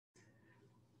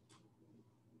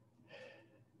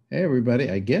Hey everybody,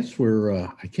 I guess we're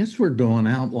going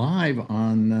out live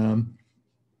on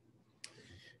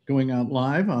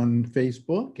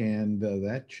Facebook, and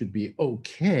that should be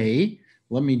okay.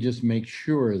 Let me just make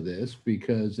sure of this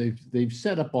because they've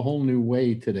set up a whole new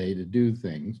way today to do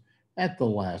things at the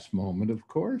last moment, of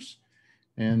course,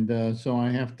 and so I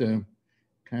have to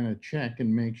kind of check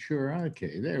and make sure.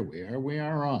 Okay, there we are. We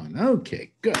are on.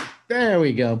 Okay, good. There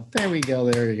we go. There we go.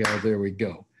 There we go. There we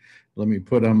go. Let me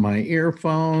put on my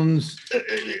earphones.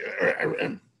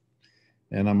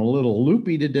 And I'm a little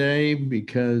loopy today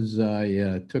because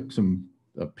I took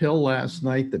a pill last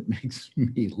night that makes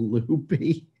me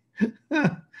loopy.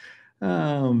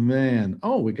 Oh man.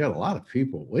 Oh, we got a lot of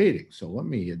people waiting. So let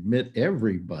me admit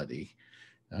everybody.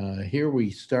 Here we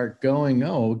start going.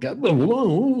 Oh, got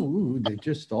they're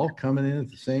just all coming in at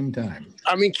the same time.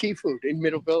 I'm in Key Food in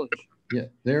Middle Village. Yeah,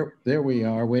 there we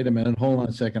are. Wait a minute. Hold on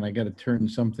a second. I got to turn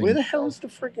something. Where the hell is the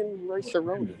freaking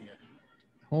rice-a-roni?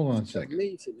 Hold on a second.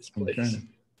 Amazing, this place.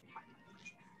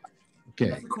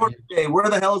 Okay. Where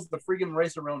the hell is the freaking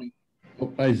rice-a-roni?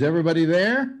 Is everybody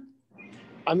there?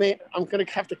 I'm going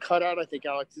to have to cut out, I think,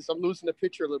 Alex. I'm losing the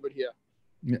picture a little bit here.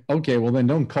 Okay, well then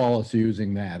don't call us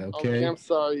using that, okay? I'm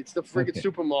sorry. It's the freaking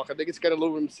supermarket. I think it's got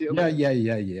aluminum seal.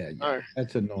 Yeah. All right.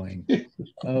 That's annoying.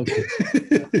 Okay.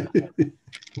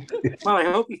 Well,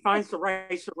 I hope he finds the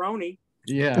rice-a-roni.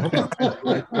 Yeah.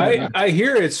 I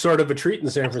hear it's sort of a treat in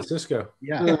San Francisco.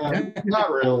 Yeah.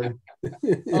 Not really.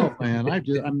 Oh man,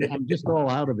 I'm just all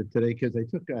out of it today because I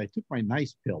took my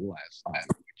nice pill last night,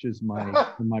 which is my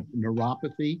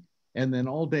neuropathy. And then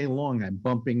all day long, I'm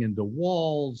bumping into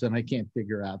walls and I can't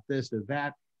figure out this or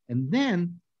that. And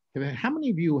then, how many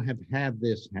of you have had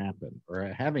this happen or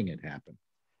are having it happen?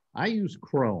 I use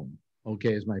Chrome,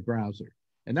 okay, as my browser.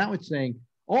 And now it's saying,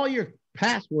 all your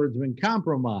passwords have been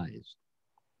compromised.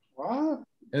 What?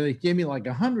 And they gave me like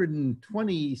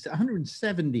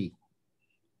 170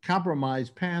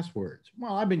 compromised passwords.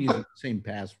 Well, I've been using the same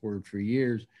password for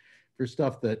years for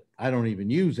stuff that I don't even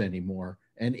use anymore.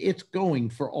 And it's going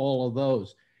for all of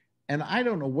those. And I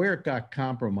don't know where it got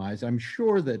compromised. I'm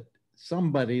sure that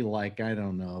somebody like, I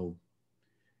don't know,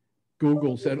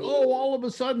 Google said, oh, all of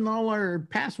a sudden all our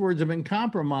passwords have been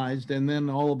compromised. And then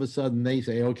all of a sudden they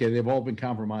say, okay, they've all been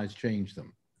compromised, change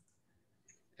them.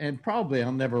 And probably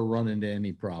I'll never run into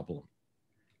any problem.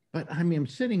 But I mean, I'm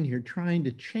sitting here trying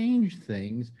to change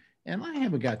things and I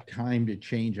haven't got time to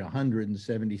change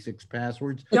 176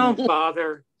 passwords. Don't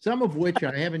bother. Some of which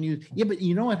I haven't used. Yeah, but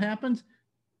you know what happens?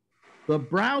 The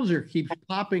browser keeps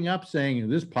popping up saying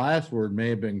this password may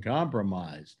have been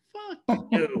compromised. Fuck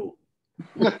you.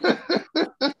 Get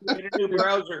a new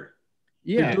browser.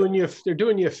 Yeah. They're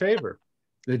doing you a favor.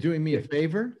 They're doing me a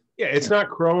favor? Yeah, it's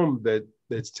not Chrome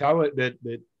that's telling that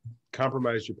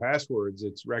compromised your passwords.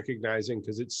 It's recognizing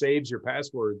because it saves your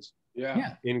passwords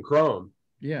in Chrome.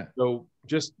 Yeah. So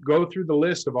just go through the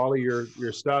list of all of your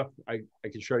stuff. I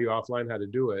can show you offline how to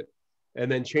do it.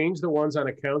 And then change the ones on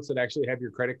accounts that actually have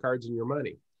your credit cards and your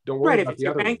money. Don't worry about the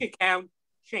other one. If it's your bank account,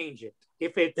 change it.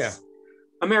 If it's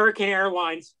American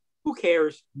Airlines, who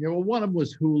cares? Yeah, well, one of them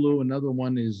was Hulu. Another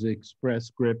one is Express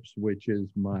Scripts, which is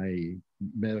my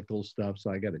medical stuff. So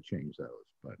I got to change those.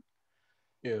 But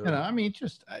yeah, you know, I mean,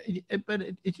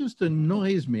 it just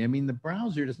annoys me. I mean, the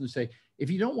browser doesn't say, if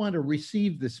you don't want to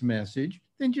receive this message,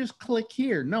 then just click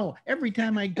here. No, every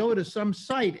time I go to some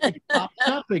site, it pops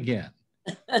up again.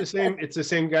 It's the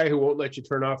same guy who won't let you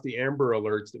turn off the Amber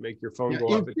Alerts that make your phone go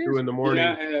off at 2 in the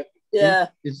morning. Yeah.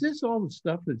 Is this all the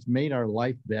stuff that's made our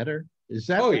life better? Is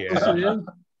that what it is?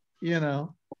 You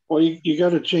know. Well, you got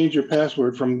to change your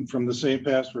password from the same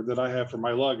password that I have for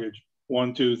my luggage.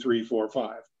 1, 2, 3, 4,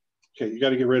 5. Okay, you got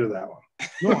to get rid of that one.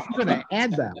 No, I'm going to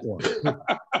add that one. You're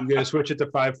going to switch it to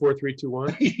 5, 4, 3, 2,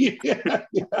 1? Yeah.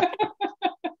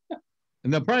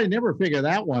 And they'll probably never figure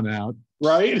that one out.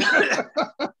 Right?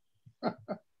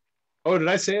 Oh, did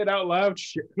I say it out loud?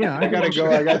 Shit. Yeah, I got to go.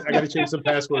 I got to change some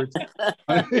passwords.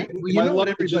 Well, my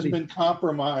luggage has been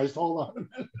compromised. Hold on.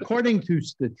 According to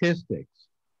statistics,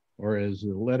 or as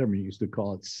Letterman used to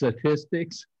call it,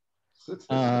 statistics.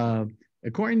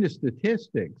 According to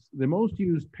statistics, the most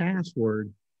used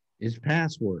password is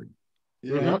password.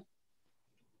 Yeah.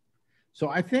 So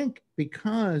I think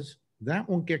because that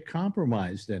won't get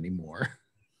compromised anymore,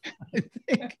 I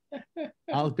think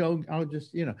I'll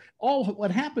just, you know,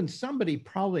 what happened, somebody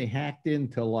probably hacked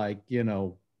into like, you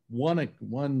know,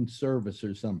 one service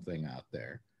or something out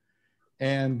there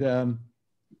and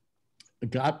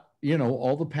got, you know,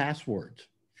 all the passwords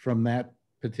from that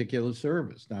particular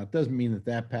service. Now, it doesn't mean that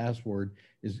that password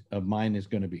of mine is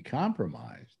going to be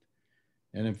compromised.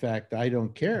 And in fact, I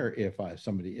don't care if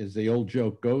somebody, as the old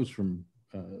joke goes from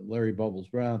Larry Bubbles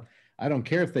Brown, I don't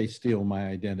care if they steal my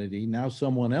identity. Now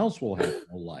someone else will have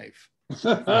no life.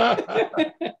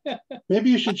 Maybe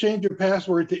you should change your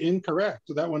password to incorrect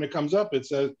so that when it comes up, it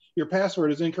says your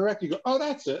password is incorrect. You go, oh,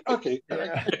 that's it. Okay.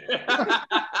 Yeah.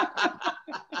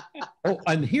 Oh,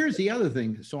 and here's the other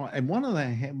thing. So, and one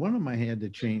of my had to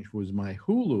change was my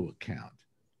Hulu account.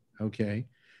 Okay,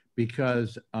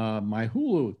 because my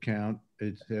Hulu account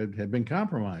had been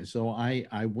compromised. So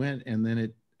I went, and then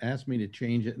it asked me to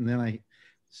change it, and then I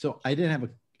didn't have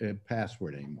a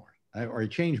password anymore. I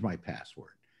changed my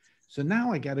password. So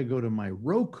now I got to go to my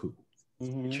Roku,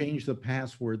 change the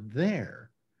password there,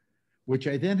 which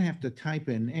I then have to type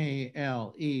in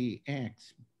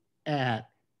ALEX at,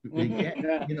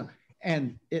 you know,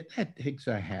 and that takes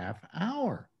a half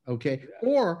hour. Okay.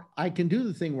 Or I can do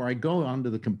the thing where I go onto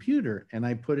the computer and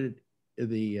I put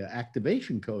the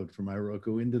activation code for my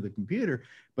Roku into the computer,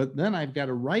 but then I've got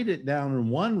to write it down in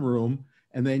one room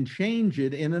and then change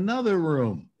it in another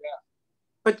room.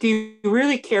 But do you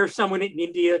really care if someone in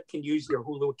India can use your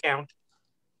Hulu account?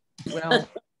 Well,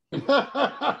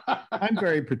 I'm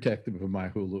very protective of my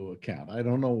Hulu account. I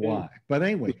don't know why, but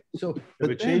anyway. So,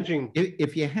 but changing.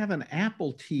 If you have an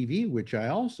Apple TV, which I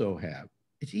also have,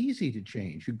 it's easy to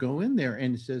change. You go in there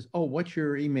and it says, "Oh, what's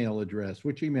your email address?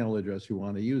 Which email address you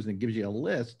want to use?" And it gives you a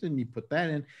list, and you put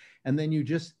that in, and then you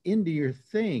just into your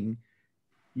thing,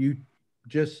 you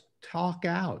just talk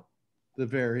out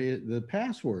the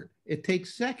password. It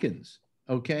takes seconds,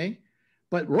 okay?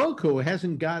 But Roku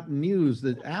hasn't gotten news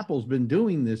that Apple's been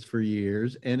doing this for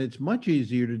years, and it's much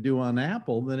easier to do on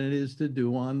Apple than it is to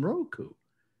do on Roku.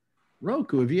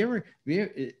 Roku,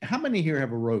 how many here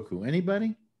have a Roku?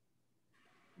 Anybody?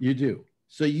 You do.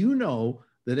 So you know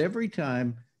that every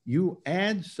time you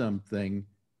add something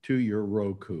to your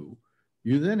Roku,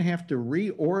 you then have to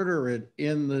reorder it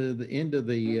into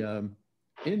the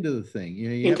thing. You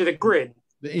know, into the grid.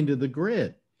 Into the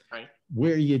grid. Right.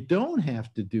 Where you don't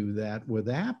have to do that with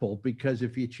Apple, because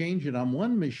if you change it on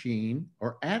one machine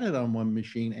or add it on one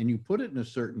machine and you put it in a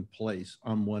certain place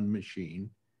on one machine,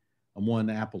 on one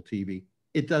Apple TV,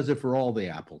 it does it for all the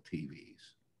Apple TVs.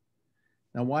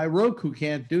 Now, why Roku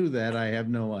can't do that, I have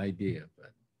no idea.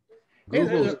 But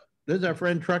hey, there's our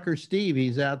friend Trucker Steve.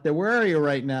 He's out there. Where are you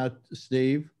right now,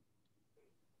 Steve?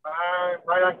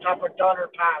 Right on top of Donner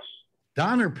Pass.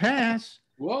 Donner Pass?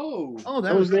 Whoa. Oh,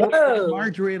 that was there.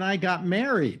 Marjorie and I got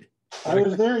married. I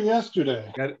was there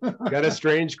yesterday. Got a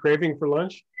strange craving for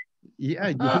lunch?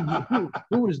 Yeah.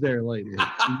 Who was there later?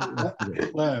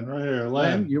 Len, right here.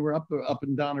 Len, you were up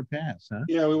in Donner Pass, huh?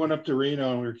 Yeah, we went up to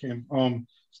Reno and we came home,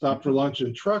 stopped for lunch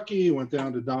in Truckee, went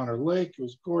down to Donner Lake. It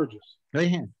was gorgeous. They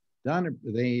had Donner.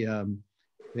 They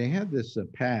had this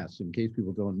pass, in case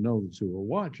people don't know this who are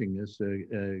watching this,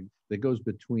 that goes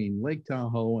between Lake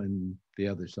Tahoe and the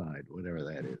other side, whatever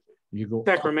that is. You go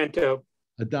Sacramento.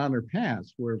 A Donner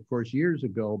Pass, where, of course, years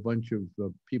ago, a bunch of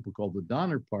people called the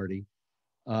Donner Party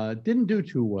didn't do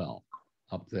too well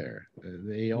up there.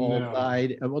 They all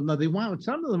died. Well, no, they wound.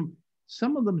 Some of them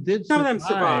did. Some of them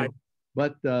survived.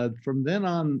 But from then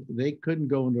on, they couldn't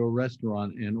go into a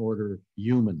restaurant and order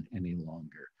human any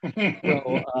longer. So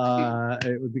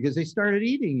it was because they started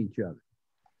eating each other,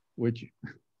 which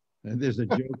there's a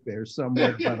joke there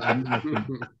somewhere, but I'm not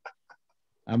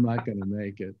going to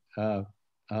make it.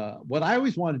 What I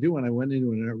always wanted to do when I went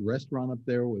into a restaurant up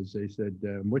there was they said,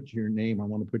 "What's your name? I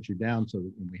want to put you down so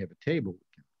that when we have a table, we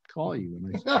can call you."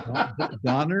 And I said,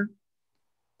 "Donner."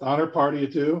 Donner Party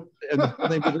of 2. And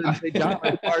they would say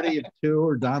Donner Party of 2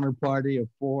 or Donner Party of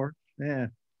 4. Yeah.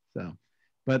 So,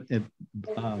 but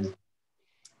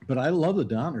I love the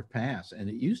Donner Pass. And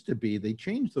it used to be, they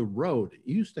changed the road. It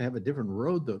used to have a different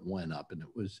road that went up, and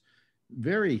it was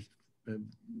very,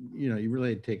 you really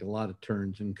had to take a lot of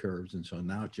turns and curves. And so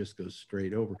now it just goes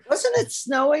straight over. Wasn't it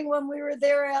snowing when we were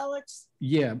there, Alex?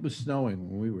 Yeah, it was snowing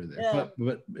when we were there. Yeah.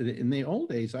 But in the old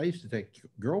days, I used to take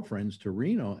girlfriends to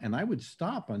Reno, and I would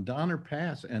stop on Donner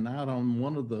Pass and out on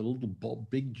one of the little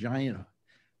big giant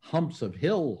humps of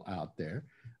hill out there.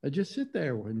 I'd just sit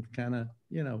there and kind of,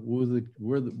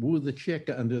 woo the chick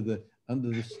under the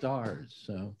stars.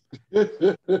 So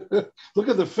look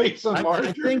at the face on Marjorie.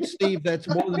 I think, Steve, that's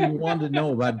more than you wanted to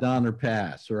know about Donner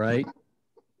Pass, right?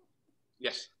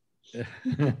 Yes.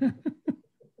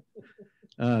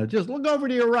 Just look over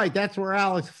to your right. That's where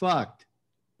Alex fucked.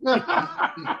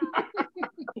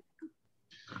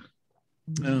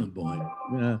 Oh boy.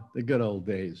 Yeah, the good old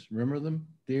days. Remember them,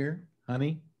 dear,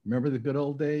 honey? Remember the good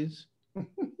old days?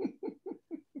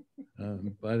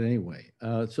 But anyway,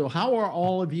 so how are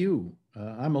all of you?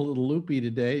 I'm a little loopy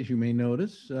today, as you may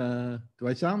notice. Do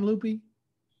I sound loopy?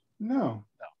 No.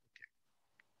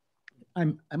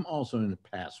 I'm also in a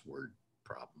password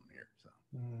problem here. So,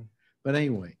 but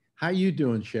anyway, how you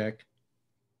doing, Shek?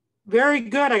 Very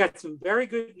good. I got some very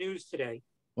good news today.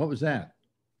 What was that?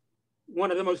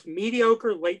 One of the most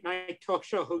mediocre late night talk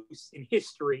show hosts in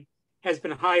history has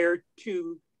been hired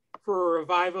for a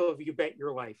revival of You Bet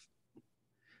Your Life.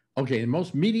 Okay, the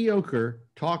most mediocre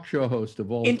talk show host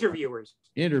of all Interviewers.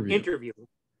 You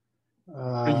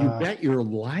Bet Your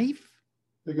Life?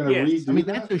 They're going to redo I mean,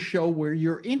 that? that's a show where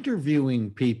you're interviewing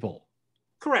people.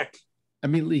 Correct. I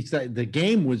mean, at least the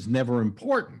game was never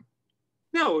important.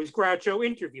 No, it was Groucho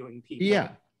interviewing people.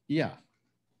 Yeah.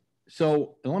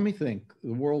 So let me think.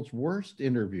 The world's worst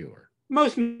interviewer.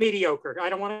 Most mediocre. I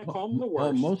don't want to call him the worst.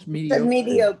 Oh, most mediocre. The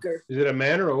mediocre. Is it a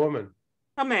man or a woman?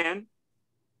 A man.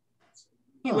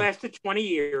 He lasted 20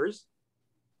 years.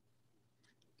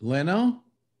 Leno?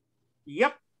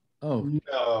 Yep. Oh.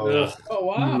 No. Oh,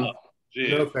 wow.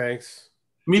 No, thanks.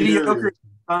 Mediocre is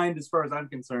kind as far as I'm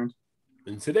concerned.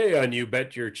 And today on You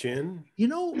Bet Your Chin. You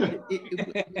know,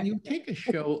 when you take a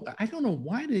show, I don't know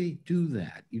why they do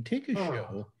that. You take a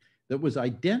show that was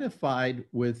identified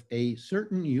with a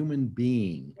certain human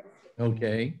being,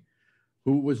 okay,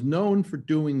 who was known for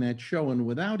doing that show. And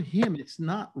without him, it's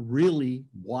not really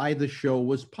why the show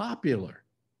was popular.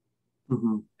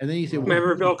 Mm-hmm. And then you say,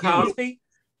 remember Bill Cosby?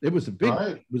 It was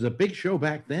a big show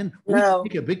back then. We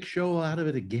make a big show out of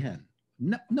it again.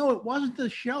 No, it wasn't the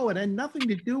show. It had nothing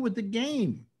to do with the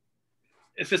game.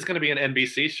 Is this going to be an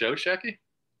NBC show, Shecky?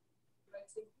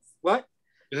 What?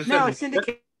 Is this no, it's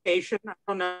syndication. I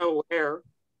don't know where.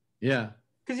 Yeah.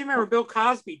 Because you remember Bill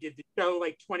Cosby did the show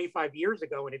like 25 years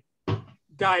ago and it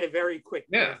died a very quick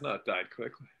death. Yeah, no, it died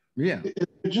quickly. Yeah.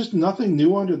 It's just nothing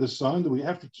new under the sun. Do we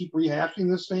have to keep rehashing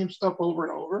the same stuff over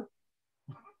and over?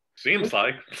 Seems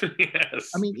like. Yes.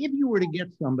 I mean, if you were to get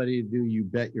somebody to do You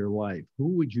Bet Your Life, who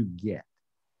would you get?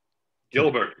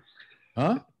 Gilbert.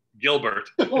 Huh? Gilbert.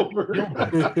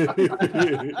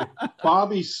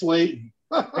 Bobby Slayton.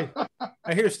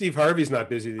 I hear Steve Harvey's not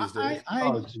busy these days.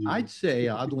 I'd say,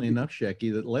 oddly enough,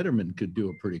 Shecky, that Letterman could do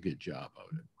a pretty good job of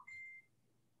it.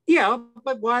 Yeah,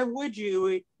 but why would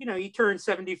you? You know, he turned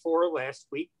 74 last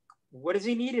week. What does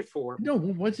he need it for? No,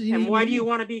 what's he? And why do you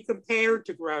want to be compared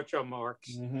to Groucho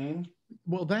Marx? Mm-hmm.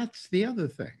 Well, that's the other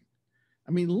thing.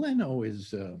 I mean, Leno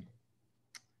is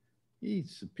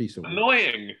he's a piece of work.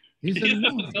 Annoying. He's an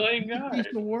annoying guy. He's a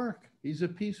piece of work. He's a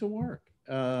piece of work.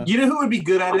 You know who would be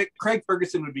good at it? Craig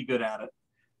Ferguson would be good at it.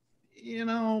 You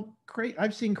know, Craig.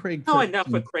 I've seen Craig. No, enough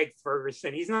with Craig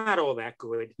Ferguson. He's not all that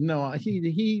good. No,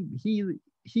 he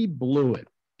blew it.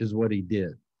 Is what he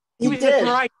did. He was a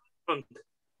dry drunk.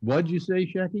 What'd you say,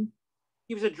 Shecky?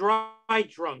 He was a dry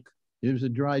drunk. He was a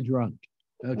dry drunk.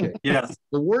 Okay. Yes.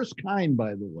 The worst kind,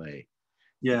 by the way.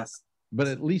 Yes. But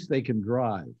at least they can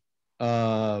drive.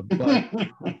 But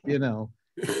you know,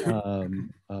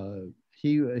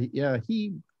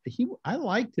 I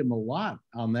liked him a lot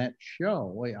on that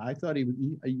show. I thought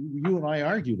you and I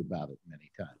argued about it many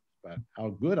times about how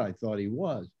good I thought he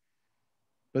was.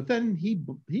 But then he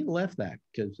left that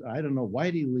because I don't know,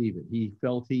 why did he leave it? He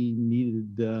felt he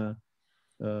needed.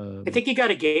 I think he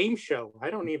got a game show. I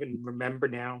don't even remember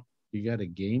now. You got a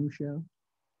game show?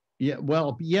 Yeah,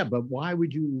 well, yeah, but why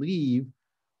would you leave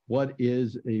what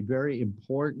is a very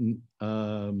important?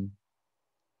 It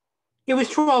was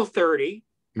 12:30.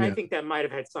 Yeah. I think that might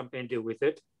have had something to do with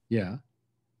it. Yeah.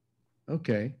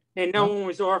 Okay. And no one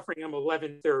was offering him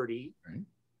 11:30. Right.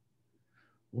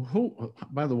 Well, who?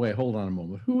 By the way, hold on a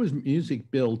moment. Who is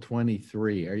Music Bill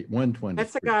 23? 120?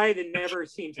 That's the guy that never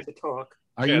seems to talk.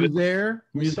 Are you there?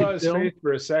 We saw his face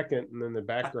for a second, and then the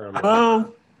background.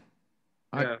 Oh.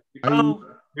 Yeah. We've Hello?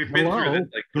 been through this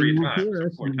like Can 3 you times. hear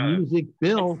us? 4 times. Music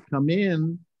Bill, come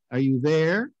in. Are you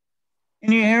there?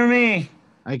 Can you hear me?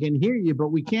 I can hear you, but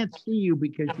we can't see you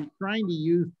because you're trying to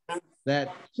use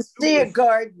that See a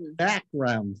garden.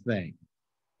 background thing.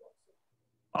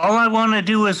 All I want to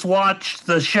do is watch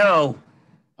the show.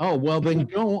 Oh, well, then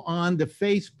go on to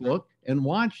Facebook and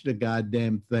watch the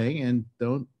goddamn thing and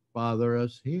don't bother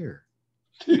us here.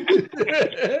 I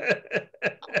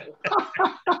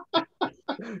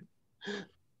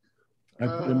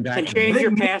put him back. And change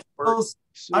your password.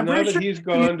 So now that he's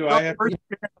gone, do I have to?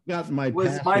 Got my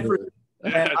Was my password. first,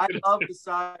 and I love the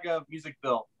saga of Music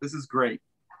Bill. This is great.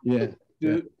 Yeah.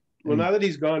 Well, now that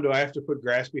he's gone, do I have to put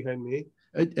grass behind me?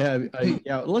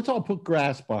 Yeah, let's all put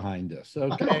grass behind us,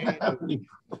 okay?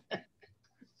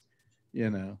 You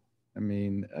know, I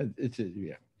mean,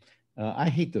 I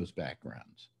hate those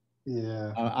backgrounds.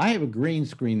 Yeah. I have a green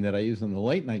screen that I use on the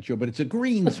late night show, but it's a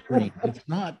green screen. It's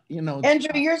not, you know.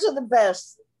 Andrew, yours are the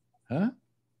best. Huh?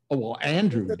 Oh, well,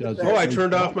 Andrew does. Oh, I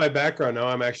turned off my background. Now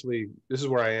I'm actually, this is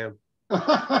where I am.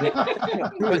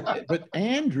 but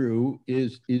Andrew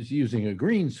is using a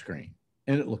green screen,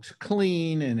 and it looks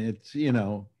clean, and it's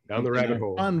down the rabbit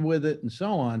hole, fun with it, and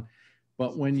so on.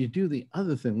 But when you do the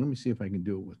other thing, let me see if I can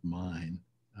do it with mine,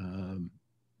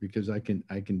 because I can.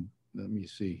 Let me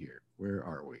see here. Where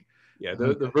are we? Yeah,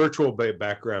 the virtual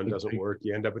background doesn't work.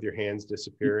 You end up with your hands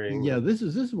disappearing. Yeah, this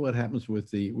is what happens with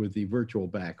the virtual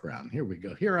background. Here we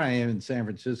go. Here I am in San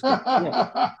Francisco.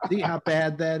 See how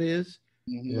bad that is?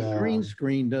 Yeah. The green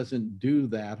screen doesn't do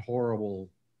that horrible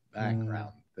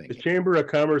background thing. The Chamber of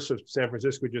Commerce of San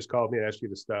Francisco just called me and asked you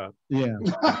to stop. Yeah.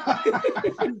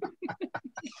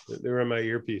 They were in my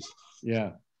earpiece.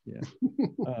 Yeah.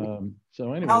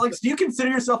 So anyway, Alex, do you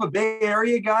consider yourself a Bay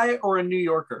Area guy or a New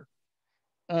Yorker?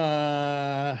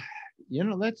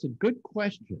 that's a good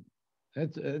question.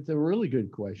 That's a really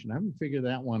good question. I haven't figured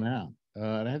that one out.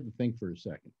 I have to think for a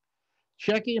second.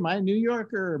 Checky, am I a New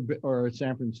Yorker or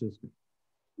San Francisco?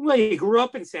 Well, you grew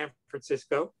up in San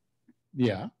Francisco.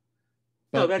 Yeah.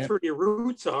 So that's where your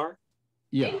roots are.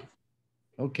 Yeah.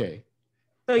 Okay.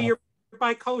 So you're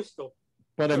bi-coastal.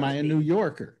 But am I a New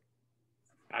Yorker?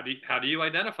 How do you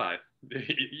identify?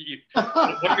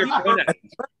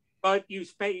 But you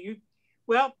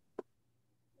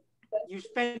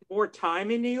spend more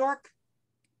time in New York.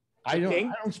 I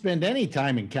don't spend any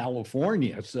time in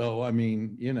California, so I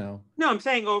mean, No, I'm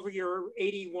saying over your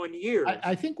 81 years.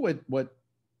 I think what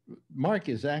Mike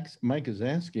is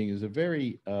asking is a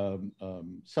very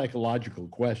psychological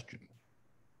question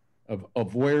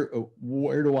of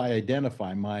where do I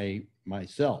identify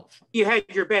myself? You had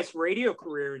your best radio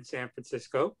career in San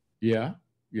Francisco. Yeah,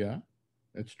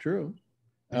 that's true.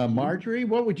 Marjorie,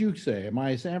 what would you say? Am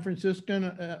I a San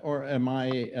Franciscan or am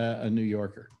I a New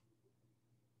Yorker?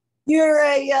 You're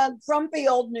a grumpy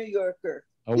old New Yorker.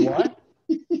 A what?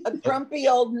 A grumpy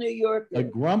old New Yorker. A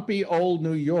grumpy old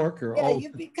New Yorker. Yeah,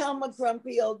 you become a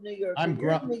grumpy old New Yorker.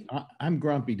 I'm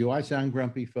grumpy. Do I sound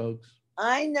grumpy, folks?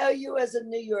 I know you as a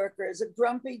New Yorker, as a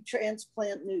grumpy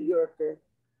transplant New Yorker.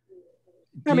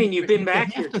 I mean, you've been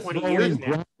back here 20 years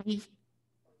now.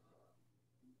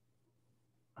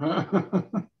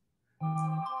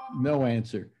 No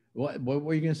answer. What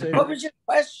were you going to say? What was your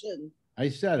question? I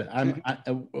said it.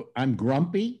 I'm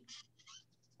grumpy.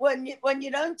 When you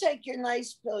don't take your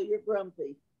nice pill, you're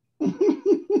grumpy.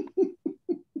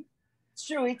 It's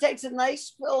true. He takes a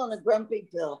nice pill and a grumpy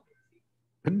pill.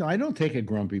 No, I don't take a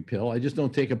grumpy pill. I just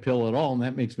don't take a pill at all, and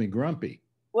that makes me grumpy.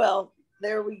 Well,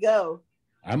 there we go.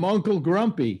 I'm Uncle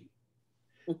Grumpy.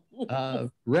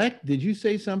 Rec, did you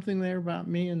say something there about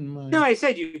me and my... No, I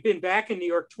said you've been back in New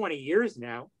York 20 years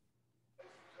now.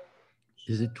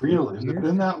 Is it 20 Really? Has it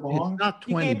been that long? It's not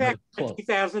 20. You came back in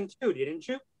 2002, didn't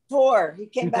you? 4. He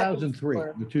came back in 2003.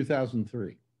 4.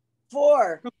 2003.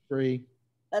 4. 3.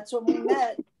 That's when we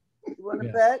met. You want to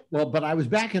Yeah. bet? Well, but I was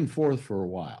back and forth for a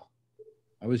while.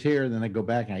 I was here, and then I go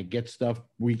back and I get stuff.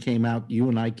 You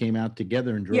and I came out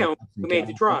together and drove. Yeah, we made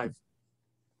the drive.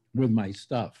 With my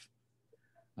stuff.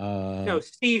 No,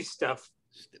 Steve's stuff.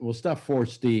 Well, stuff for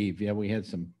Steve. Yeah, we had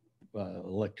some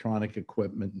electronic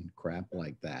equipment and crap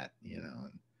like that,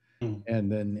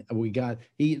 And then we got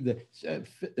he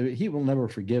will never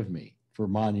forgive me for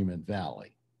Monument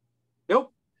Valley.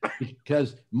 Nope.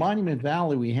 Because Monument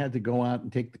Valley, we had to go out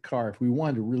and take the car if we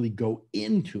wanted to really go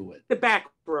into it. The back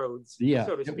roads. Yeah,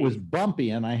 so to speak. It was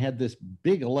bumpy, and I had this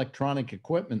big electronic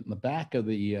equipment in the back of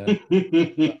the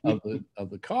of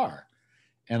the car,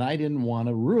 and I didn't want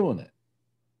to ruin it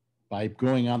by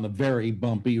going on the very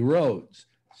bumpy roads.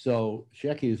 So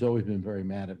Shecky has always been very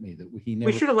mad at me that he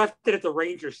never. We should have left it at the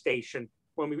ranger station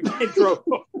when we drove.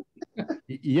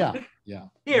 Yeah.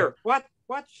 Here,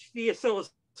 watch the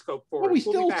oscilloscope for well, us. we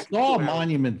We'll still saw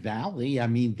Monument Valley. I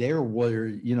mean, there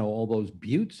were all those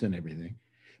buttes and everything.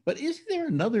 But isn't there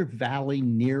another valley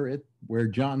near it where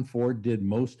John Ford did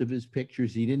most of his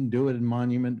pictures? He didn't do it in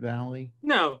Monument Valley?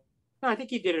 No, I think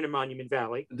he did it in Monument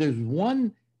Valley. There's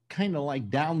one kind of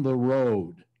like down the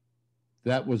road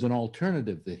that was an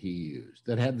alternative that he used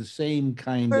that had the same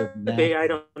kind of... I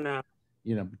don't know.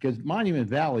 Because Monument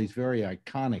Valley is very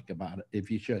iconic about it.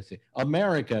 If you should say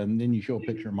America, and then you show a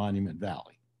picture of Monument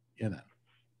Valley, So,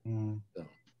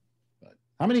 but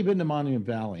how many been to Monument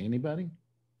Valley? Anybody?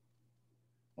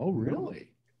 Oh,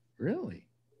 really? Really?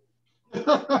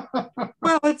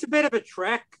 Well, it's a bit of a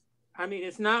trek. I mean,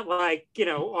 it's not like,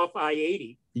 off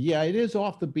I-80. Yeah, it is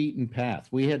off the beaten path.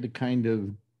 We had to kind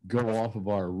of go off of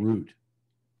our route.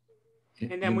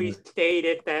 And then we stayed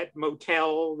at that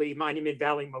motel, the Monument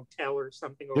Valley Motel or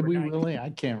something overnight. Did we really?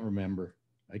 I can't remember.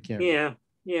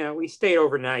 Yeah, we stayed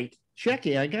overnight.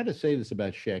 Shecky, I got to say this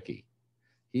about Shecky.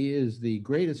 He is the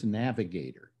greatest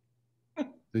navigator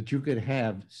that you could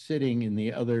have sitting in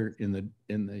the other in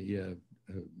the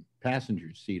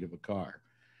passenger seat of a car,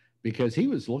 because he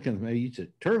was looking at me. He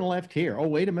said, "Turn left here." Oh,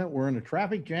 wait a minute, we're in a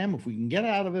traffic jam. If we can get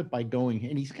out of it by going,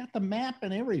 and he's got the map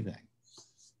and everything.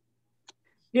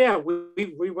 Yeah,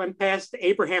 we went past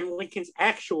Abraham Lincoln's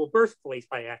actual birthplace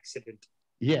by accident.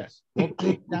 Yes. Well,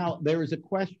 now there is a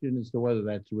question as to whether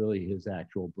that's really his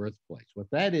actual birthplace. What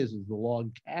that is the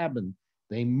log cabin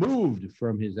they moved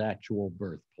from his actual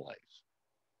birthplace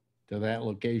to that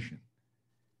location.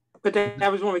 But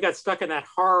that was when we got stuck in that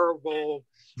horrible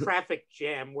traffic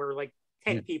jam where like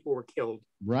 10 people were killed.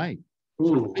 Right.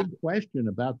 So the big question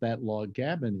about that log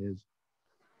cabin is,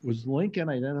 was Lincoln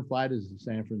identified as a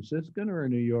San Franciscan or a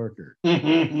New Yorker?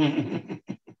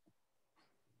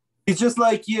 He's just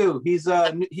like you. He's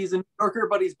a New Yorker,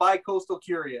 but he's bi-coastal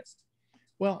curious.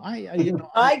 Well, I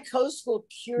bi-coastal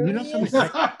curious. You know,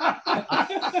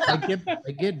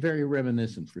 I get very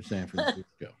reminiscent for San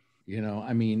Francisco. You know,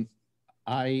 I mean,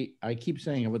 I keep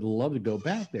saying I would love to go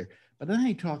back there, but then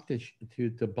I talked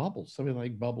to Bubbles, somebody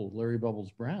like Bubbles, Larry Bubbles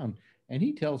Brown, and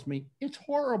he tells me it's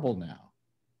horrible now.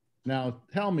 Now,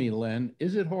 tell me, Len,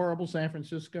 is it horrible, San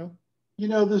Francisco? You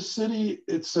know, the city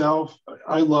itself,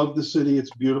 I love the city. It's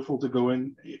beautiful to go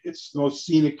in. It's the most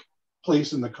scenic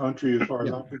place in the country as far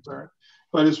as I'm concerned.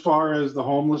 But as far as the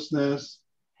homelessness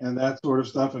and that sort of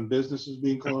stuff and businesses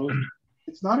being closed,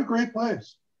 it's not a great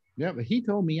place. Yeah, but he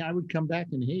told me I would come back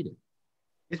and hate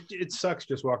it. It sucks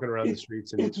just walking around the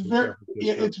streets. And it's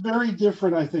very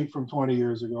different, I think, from 20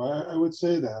 years ago. I would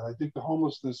say that. I think the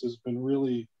homelessness has been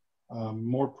really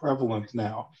more prevalent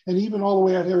now, and even all the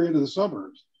way out here into the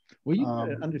suburbs. Well, you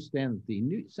understand that the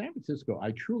new San Francisco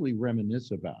I truly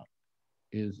reminisce about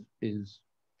is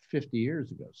 50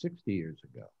 years ago, 60 years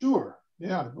ago. Sure,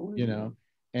 yeah. You know,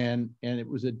 and it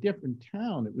was a different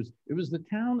town. It was the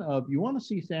town of, you want to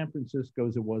see San Francisco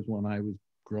as it was when I was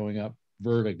growing up,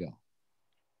 Vertigo.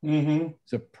 Mm-hmm.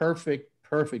 It's a perfect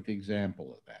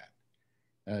example of that.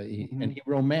 And he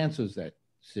romances that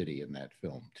city in that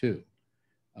film too.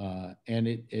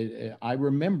 And I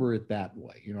remember it that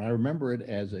way. You know, I remember it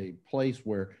as a place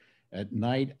where at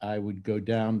night I would go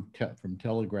down from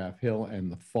Telegraph Hill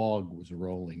and the fog was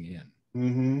rolling in.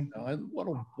 Mm-hmm. You know, and what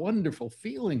a wonderful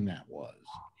feeling that was,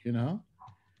 you know?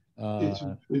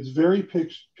 It's very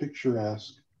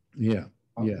picturesque. Yeah,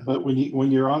 yeah. But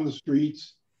when you're on the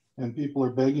streets and people are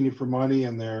begging you for money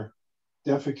and they're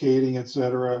defecating, et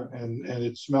cetera, and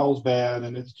it smells bad,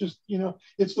 and it's just, you know,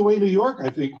 it's the way New York, I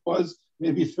think, was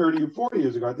maybe 30 or 40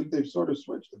 years ago. I think they've sort of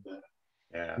switched a bit.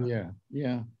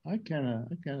 Yeah. I kind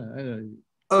of.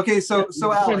 Okay, so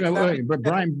Alex. But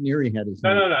Brian Neary had his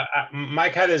hand. No.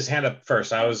 Mike had his hand up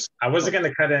first. I wasn't going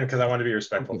to cut in because I wanted to be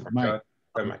respectful. Okay, Mike.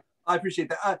 Mike. I appreciate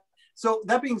that. So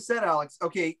that being said, Alex,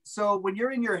 okay, so when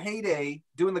you're in your heyday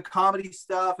doing the comedy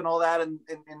stuff and all that in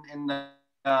the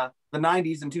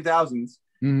 90s and 2000s,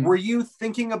 were you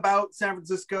thinking about San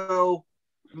Francisco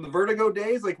in the Vertigo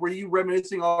days? Like, were you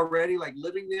reminiscing already, like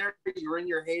living there? You were in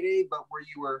your heyday, but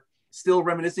you were still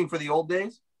reminiscing for the old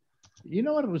days? You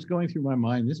know what was going through my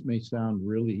mind? This may sound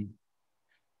really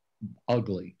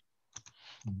ugly,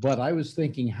 but I was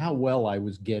thinking how well I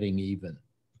was getting even.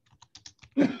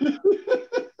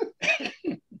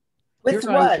 With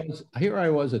what? Here I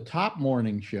was, a top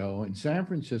morning show in San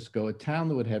Francisco, a town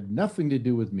that would have nothing to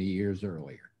do with me years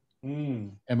earlier.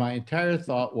 And my entire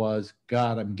thought was,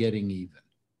 God, I'm getting even.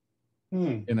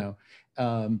 You know,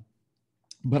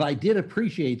 but I did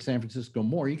appreciate San Francisco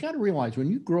more. You got to realize when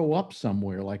you grow up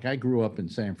somewhere, like I grew up in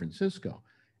San Francisco,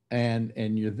 and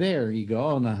you're there, you go,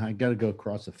 oh no, I got to go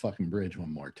across the fucking bridge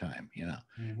one more time. You know,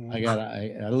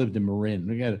 I lived in Marin.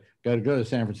 I got to go to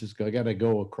San Francisco. I got to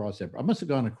go across that. I must have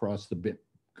gone across the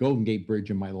Golden Gate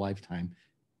Bridge in my lifetime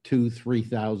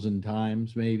 2,000-3,000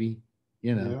 times, maybe.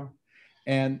 You know. Yeah.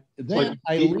 And then like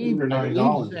I leave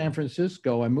San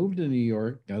Francisco. I moved to New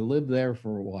York. I lived there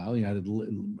for a while. You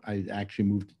know, I actually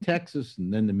moved to Texas,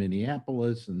 and then to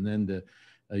Minneapolis, and then to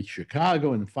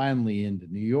Chicago, and finally into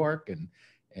New York.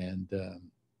 And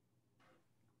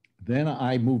then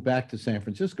I moved back to San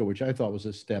Francisco, which I thought was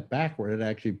a step backward. It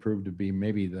actually proved to be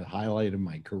maybe the highlight of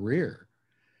my career.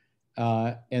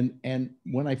 And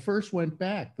when I first went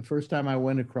back, the first time I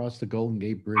went across the Golden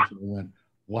Gate Bridge, I went,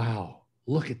 wow.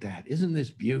 Look at that. Isn't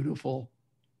this beautiful?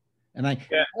 And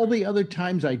all the other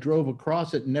times I drove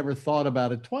across it and never thought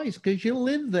about it twice because you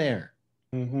live there.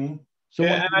 So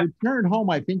when I returned home,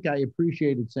 I think I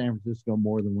appreciated San Francisco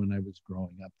more than when I was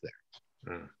growing up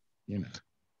there. You know.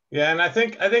 Yeah, and I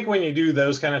think when you do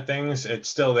those kind of things, it's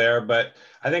still there. But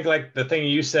I think like the thing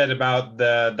you said about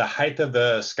the height of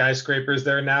the skyscrapers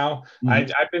there now,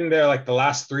 I've been there like the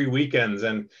last 3 weekends,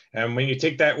 and when you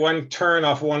take that one turn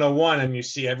off 101 and you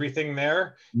see everything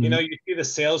there, you know, you see the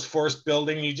Salesforce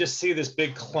building, you just see this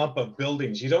big clump of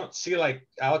buildings. You don't see, like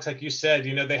Alex, like you said,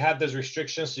 you know, they had those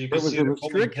restrictions, so you could see there was a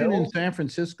restriction in San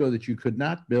Francisco that you could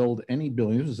not build any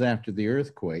building. This was after the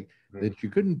earthquake, that you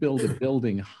couldn't build a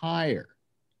building higher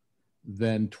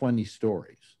than 20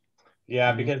 stories.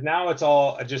 Yeah, because now it's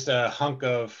all just a hunk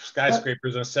of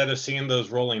skyscrapers instead of seeing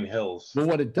those rolling hills. But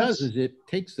what it does is it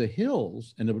takes the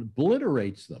hills and it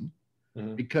obliterates them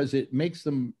because it makes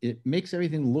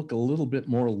everything look a little bit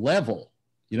more level.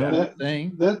 You know what I'm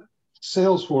saying? That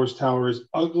Salesforce tower is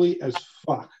ugly as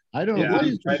fuck. I don't know.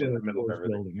 It's right in the middle of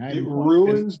everything. It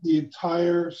ruins the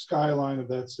entire skyline of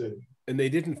that city. And they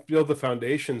didn't build the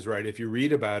foundations right. If you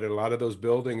read about it, a lot of those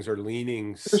buildings are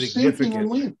leaning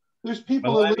significantly. There's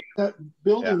people that live in that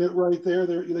building that right there.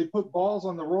 They put balls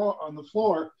on the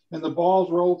floor, and the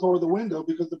balls roll toward the window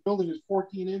because the building is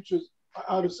 14 inches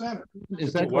out of center.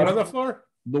 Is that what on the floor?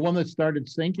 The one that started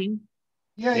sinking?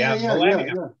 Yeah.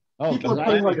 Oh, people are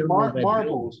putting like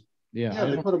marbles. Yeah,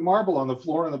 they put a marble on the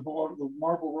floor, and the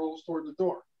marble rolls toward the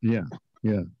door. Yeah.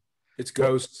 It's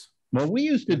ghosts. Well, we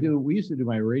used to do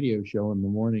my radio show in the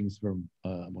mornings from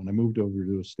when I moved over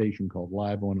to a station called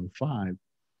Live 105.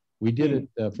 We did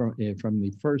it from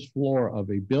the first floor of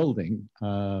a building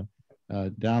down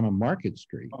on Market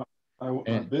Street.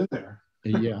 I've been there.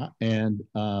 Yeah, and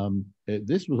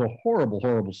this was a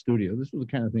horrible studio. This was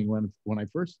the kind of thing when I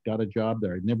first got a job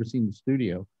there, I'd never seen the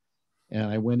studio,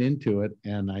 and I went into it,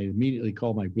 and I immediately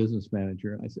called my business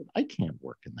manager, and I said, I can't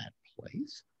work in that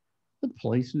place. The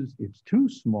place it's too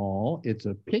small. It's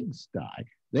a pigsty.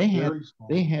 They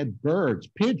had birds,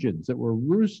 pigeons that were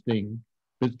roosting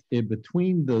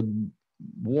between the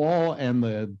wall and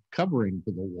the covering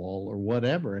to the wall or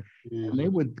whatever. And they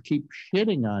would keep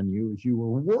shitting on you as you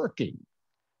were working.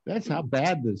 That's how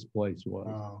bad this place was.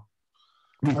 Wow.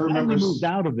 We finally moved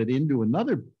out of it into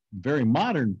another very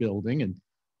modern building and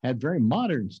had very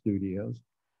modern studios.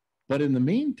 But in the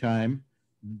meantime,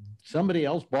 somebody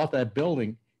else bought that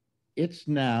building. It's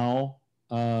now,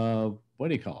 what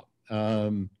do you call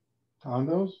it?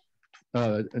 Condos?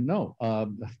 No.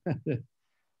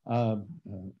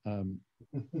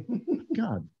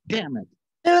 God damn it.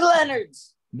 Stu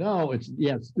Leonard's. No, it's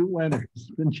Stu Leonard's.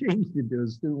 It's been changed into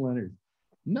Stu Leonard's.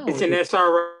 No. It's an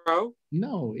SRO?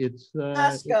 No, it's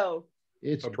Costco.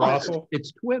 It's a brothel.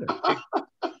 It's Twitter.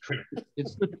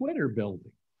 It's the Twitter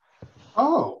building.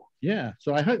 Oh. Yeah.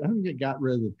 So I think it got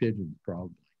rid of the pigeons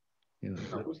probably. You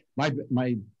know,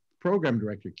 my program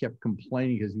director kept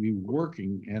complaining because he'd be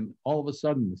working, and all of a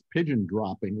sudden this pigeon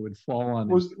dropping would fall on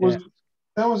his desk.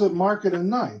 That was at Market and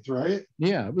Ninth, right?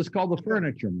 Yeah, it was called the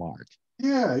Furniture Mart.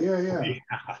 Yeah.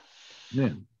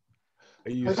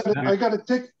 I got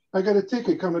a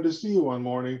ticket coming to see you one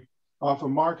morning off of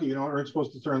Market. You know, we're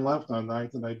supposed to turn left on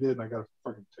Ninth, and I did, and I got a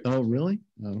fucking ticket. Oh, really?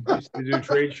 Oh. I used to do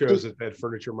trade shows at that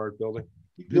Furniture Mart building.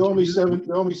 You owe me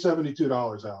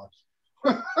 $72, Alex.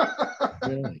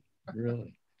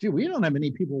 Really? Gee, we don't have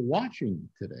any people watching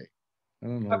today. I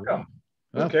don't know.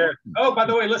 Who cares? Oh, by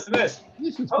the way, listen to this.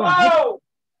 Hello!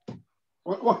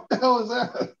 What the hell is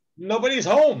that? Nobody's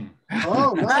home.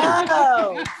 Oh,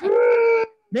 no.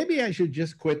 Maybe I should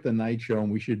just quit the night show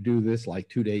and we should do this like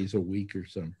 2 days a week or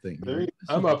something.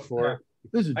 I'm up for it.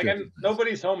 This is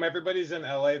nobody's home. Everybody's in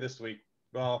LA this week.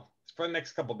 Well, it's for the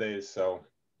next couple of days, so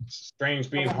it's strange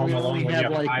being home alone. We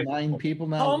have like 9 people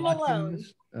now. Home alone.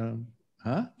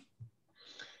 Huh?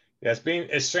 Yeah,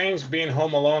 it's strange being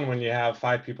home alone when you have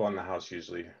 5 people in the house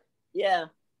usually. Yeah.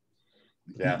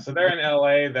 Yeah, so they're in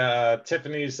LA.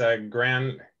 Tiffany's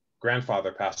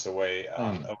grandfather passed away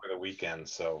over the weekend.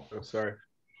 So sorry.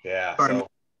 Yeah.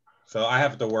 So I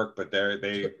have to work, but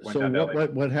they went down to LA.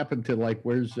 What happened to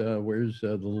where's the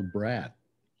little brat?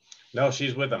 No,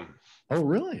 she's with them. Oh,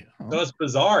 really? Oh. So it's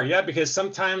bizarre, yeah, because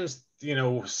sometimes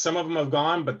some of them have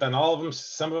gone, but then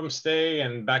some of them stay,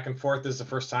 and back and forth. This is the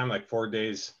first time, like 4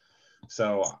 days.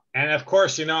 So, and of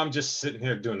course, I'm just sitting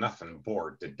here doing nothing,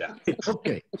 bored to death.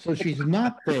 Okay, so she's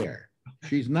not there.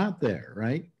 She's not there,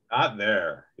 right? Not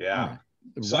there, yeah.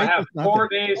 Right. So I have 4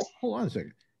 days. Hold on a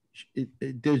second.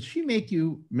 Does she make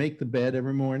you make the bed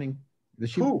every morning? Does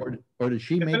she, or does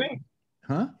she Tiffany? make?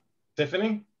 Huh?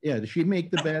 Tiffany? Yeah. Does she make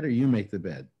the bed or you make the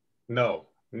bed? No,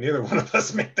 neither one of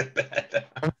us make the bed.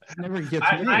 Never gets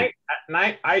at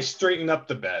night, I straighten up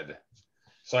the bed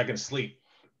so I can sleep.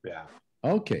 Yeah.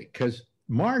 Okay, because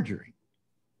Marjorie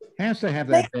Has to have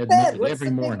Make that bed bed. made What's every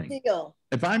the big morning. deal?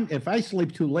 If I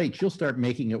sleep too late, she'll start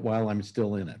making it while I'm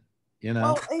still in it. You know.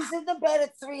 Well, he's in the bed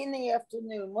at 3 in the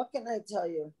afternoon. What can I tell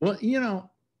you? Well, you know,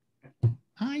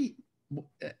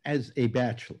 as a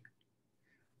bachelor,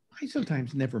 I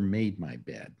sometimes never made my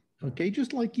bed. Okay,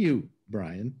 just like you,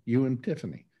 Brian, you and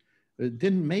Tiffany.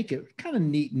 Didn't make it, kind of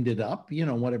neatened it up, you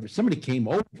know, whatever. Somebody came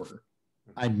over,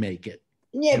 I'd make it.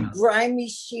 And you have grimy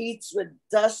sheets with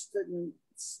dust and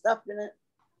stuff in it.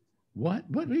 What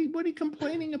are you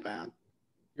complaining about?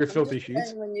 Your filthy sheets.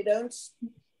 And when you don't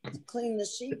clean the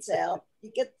sheets out,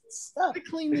 you get stuff. I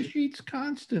clean the sheets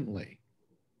constantly.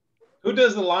 Who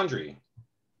does the laundry?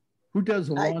 Who does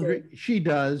the laundry? She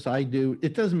does. I do.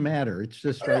 It doesn't matter. It's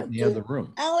just right in the other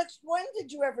room. Alex, when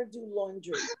did you ever do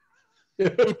laundry?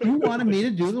 If you wanted me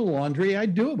to do the laundry,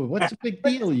 I'd do it. But what's the big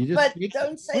deal? You just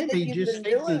don't say that you've been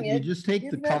doing it. You just take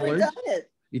the colors.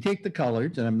 You take the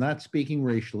colors, and I'm not speaking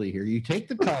racially here. You take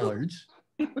the colors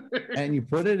and you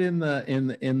put it in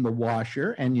the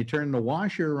washer, and you turn the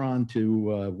washer on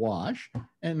to wash,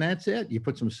 and that's it. You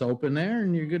put some soap in there,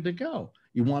 and you're good to go.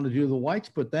 You want to do the whites,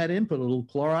 put that in, put a little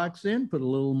Clorox in, put a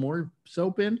little more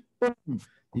soap in, boom.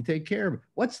 You take care of it.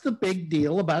 What's the big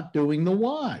deal about doing the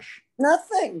wash?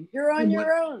 Nothing. You're on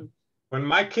your own. When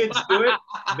my kids do it,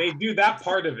 they do that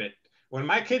part of it. When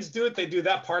my kids do it, they do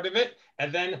that part of it.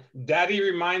 And then daddy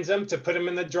reminds them to put them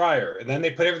in the dryer. And then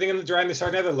they put everything in the dryer and they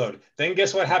start another load. Then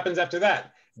guess what happens after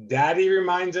that? Daddy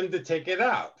reminds them to take it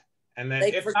out. And then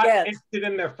if not, it's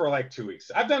in there for like 2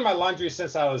 weeks. I've done my laundry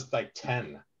since I was like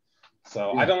 10.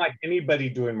 So I don't like anybody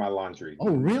doing my laundry.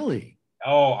 Oh, really?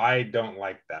 Oh, I don't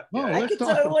like that. Oh, I can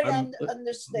totally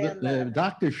understand that.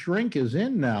 Dr. Shrink is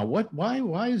in now.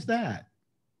 Why is that?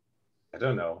 I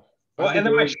don't know. Well, and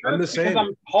then my shirts, I'm the same. because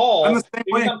I'm tall. I'm the same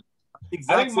way.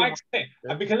 I think Mike's saying,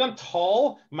 because I'm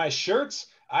tall, my shirts,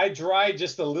 I dry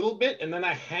just a little bit and then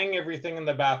I hang everything in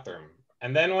the bathroom.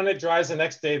 And then when it dries the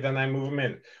next day, then I move them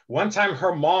in. One time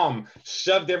her mom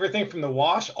shoved everything from the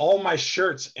wash, all my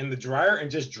shirts in the dryer and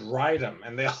just dried them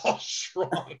and they all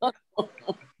shrunk.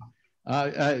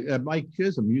 Mike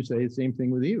Chisholm, you say the same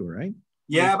thing with you, right?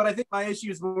 Yeah, but I think my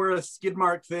issue is more a skid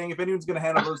mark thing. If anyone's going to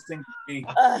handle those things, me.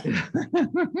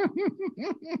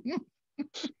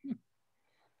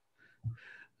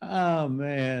 Oh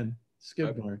man,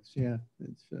 skid marks. Yeah,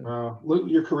 it's. Look,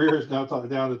 your career is now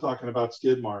down to talking about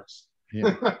skid marks.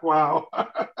 Yeah. Wow.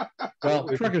 Well,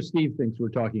 Trucker Steve thinks we're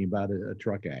talking about a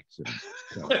truck accident.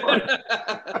 So.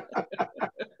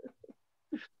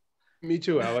 Me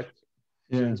too, Alex.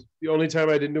 Yeah. The only time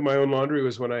I didn't do my own laundry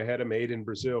was when I had a maid in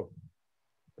Brazil.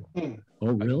 Oh,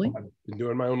 really? I've been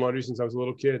doing my own laundry since I was a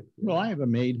little kid. Well, I have a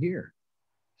maid here.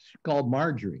 She's called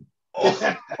Marjorie.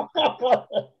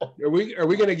 Are we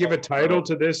going to give a title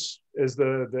to this as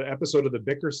the episode of the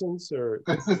Bickersons, or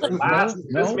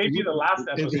This may be the last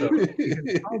episode. You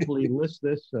can probably list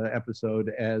this episode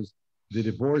as "The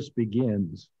Divorce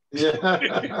Begins."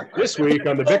 Yeah. This week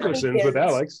on the Bickersons with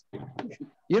Alex.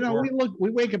 You know, we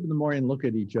wake up in the morning and look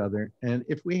at each other, and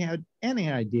if we had any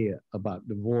idea about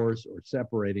divorce or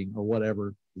separating or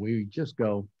whatever, we just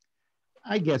go,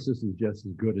 I guess this is just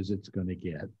as good as it's going to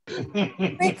get.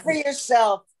 Speak for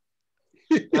yourself.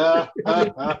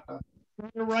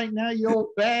 Right now, you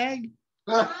old bag.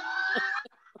 I'll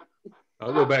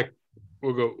go back.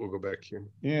 We'll go back here.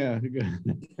 Yeah.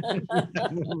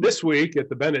 This week at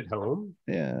the Bennett home.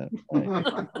 Yeah.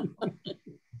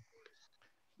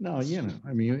 No, you know,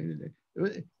 I mean,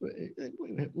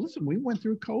 listen, we went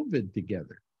through COVID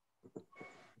together.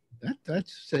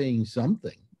 That's saying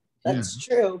something. That's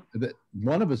true. That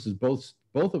one of us is both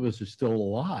of us are still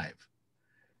alive.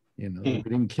 You know, we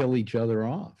didn't kill each other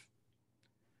off.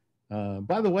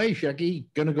 By the way, Shecky,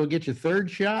 gonna go get your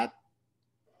third shot?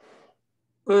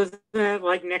 Was that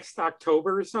like next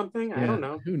October or something? Yeah, I don't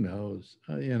know. Who knows?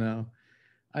 You know,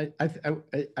 I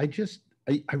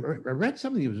read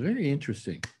something that was very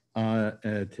interesting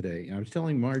today. I was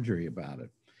telling Marjorie about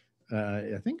it.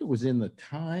 I think it was in the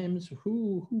Times.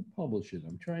 Who published it?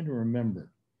 I'm trying to remember.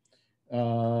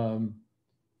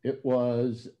 It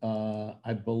was,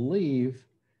 I believe,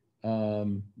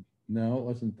 no, it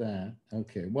wasn't that.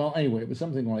 Okay. Well, anyway, it was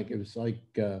something like,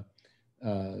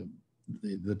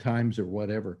 the Times or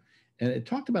whatever. And it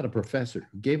talked about a professor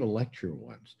who gave a lecture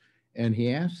once. And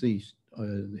he asked his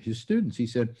students, he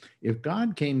said, if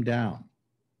God came down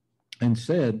and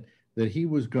said that he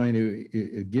was going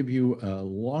to give you a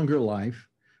longer life,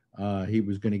 he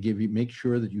was going to make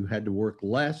sure that you had to work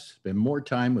less, spend more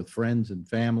time with friends and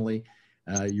family,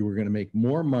 you were going to make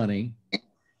more money,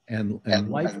 and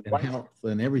life and health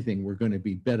and everything were going to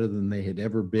be better than they had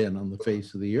ever been on the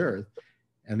face of the earth.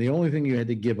 And the only thing you had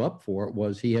to give up for it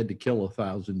was he had to kill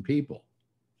 1,000 people.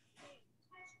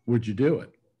 Would you do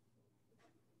it?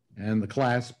 And the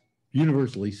class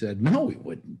universally said, no, we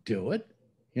wouldn't do it,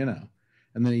 you know.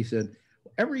 And then he said,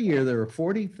 every year there are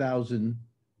 40,000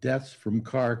 deaths from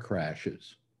car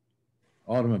crashes,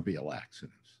 automobile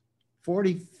accidents,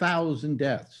 40,000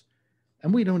 deaths.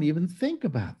 And we don't even think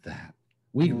about that.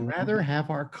 We'd rather have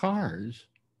our cars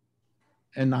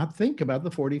and not think about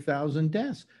the 40,000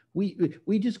 deaths.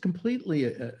 We just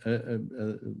completely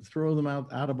throw them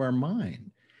out of our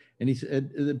mind. And he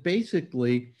said that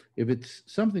basically, if it's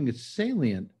something that's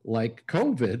salient like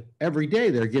COVID, every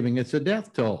day they're giving us a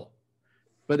death toll.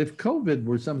 But if COVID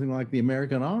were something like the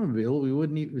American automobile, we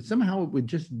wouldn't even, somehow it would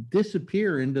just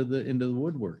disappear into the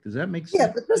woodwork. Does that make sense?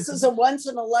 Yeah, but this is a once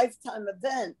in a lifetime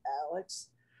event, Alex.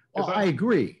 Oh, I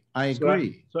agree. I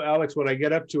agree. So Alex, when I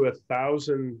get up to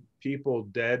 1,000 people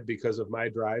dead because of my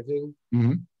driving,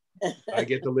 I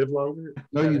get to live longer?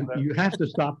 No, you have to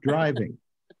stop driving.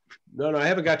 No, I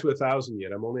haven't got to 1,000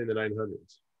 yet. I'm only in the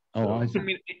 900s. Oh, I see. I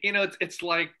mean, you know, it's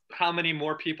like how many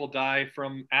more people die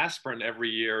from aspirin every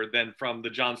year than from the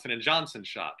Johnson & Johnson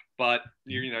shot. But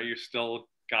you still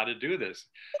got to do this.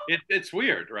 It's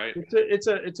weird, right? It's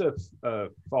a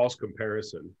false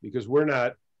comparison because we're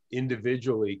not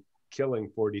individually killing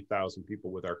 40,000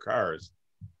 people with our cars.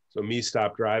 So me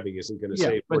stop driving isn't going to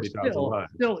save 40,000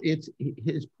 lives. Still,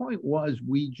 his point was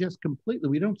we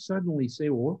don't suddenly say,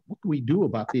 well, what can we do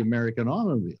about the American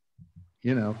automobile?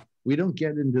 You know, we don't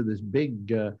get into this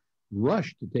big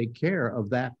rush to take care of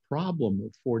that problem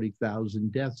of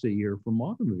 40,000 deaths a year from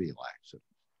automobile accidents,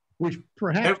 which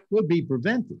perhaps could be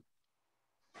prevented.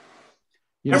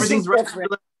 You know, everything's Russian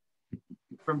roulette.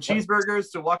 From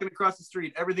cheeseburgers to walking across the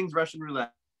street, everything's Russian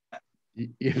roulette.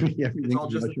 It's all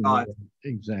just a thought.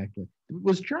 Exactly.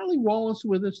 Was Charlie Wallace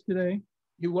with us today?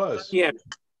 He was. Yeah.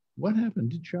 What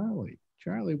happened to Charlie?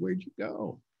 Charlie, where'd you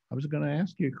go? I was going to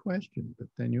ask you a question, but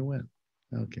then you went.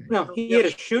 Okay. No, he had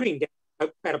a shooting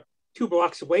at 2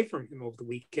 blocks away from him over the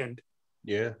weekend.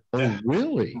 Yeah. Oh,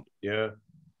 really? Yeah.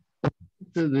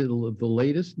 The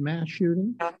latest mass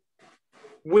shooting?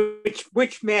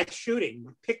 Which mass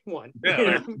shooting? Pick one.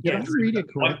 Yeah. Did I read it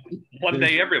correctly? One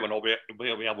day everyone will be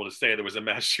able to say there was a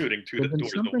mass shooting to the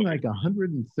doors. Something like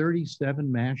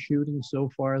 137 mass shootings so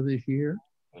far this year.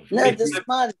 No, this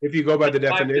month. If you go by the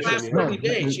definition.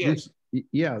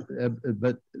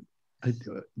 But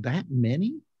that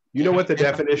many? You know what the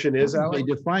definition is, Alex?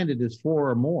 They defined it as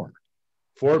 4 or more.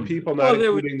 4 people, not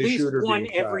there was including at the least shooter. one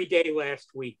every day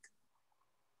last week.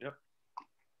 Yep.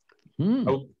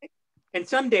 Oh. And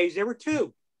some days there were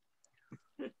 2.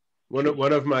 One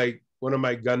of my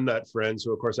gun nut friends,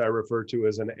 who of course I refer to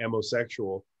as an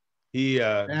amosexual, he's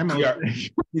an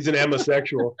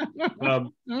amosexual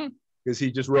because he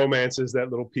just romances that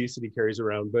little piece that he carries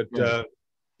around. But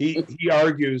he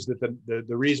argues that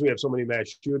the reason we have so many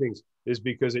mass shootings is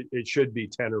because it should be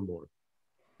 10 or more.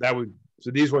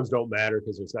 So these ones don't matter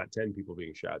because it's not 10 people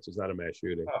being shot, so it's not a mass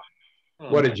shooting.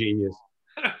 What a genius.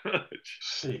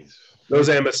 Jeez. Those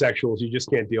amosexuals, you just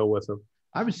can't deal with them.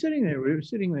 We were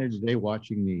sitting there today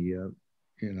watching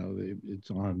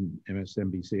it's on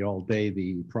MSNBC all day,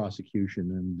 the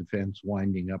prosecution and defense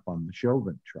winding up on the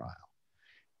Chauvin trial.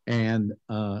 And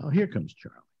here comes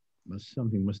Charlie.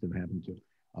 Something must have happened to him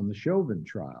on the Chauvin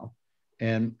trial.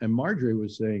 And Marjorie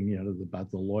was saying, about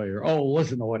the lawyer. Oh,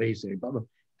 listen to what he said. Blah, blah.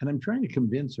 And I'm trying to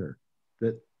convince her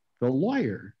that the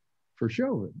lawyer for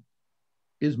Chauvin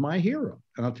is my hero.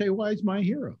 And I'll tell you why he's my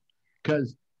hero.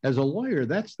 Because as a lawyer,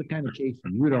 that's the kind of case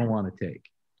you don't want to take.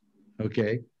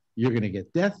 Okay? You're going to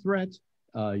get death threats.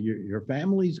 Your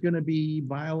family's going to be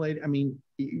violated. I mean,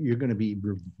 you're going to be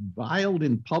reviled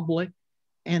in public.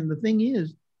 And the thing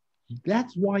is,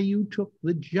 that's why you took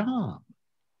the job.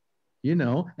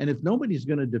 And if nobody's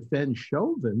going to defend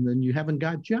Chauvin, then you haven't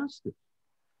got justice.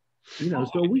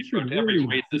 So we should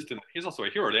really... He's also a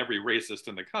hero to every racist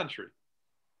in the country.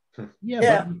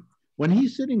 Yeah. But when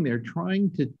he's sitting there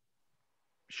trying to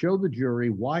show the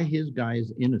jury why his guy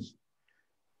is innocent,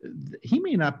 he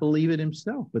may not believe it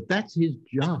himself, but that's his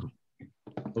job.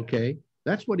 Okay?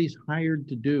 That's what he's hired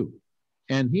to do.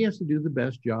 And he has to do the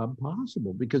best job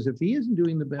possible, because if he isn't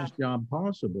doing the best job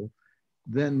possible,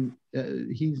 then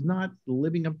he's not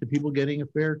living up to people getting a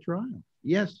fair trial.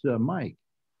 Yes, Mike.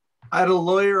 I had a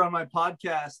lawyer on my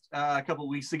podcast a couple of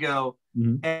weeks ago,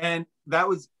 and that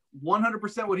was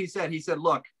 100% what he said. He said,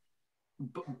 look,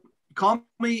 call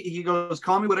me. He goes,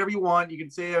 call me whatever you want. You can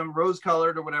say I'm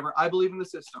rose-colored or whatever. I believe in the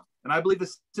system, and I believe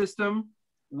the system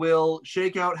will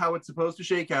shake out how it's supposed to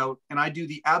shake out, and I do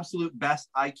the absolute best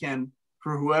I can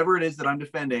for whoever it is that I'm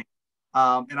defending,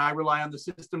 and I rely on the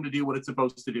system to do what it's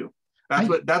supposed to do.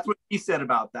 That's what he said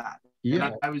about that. Yeah.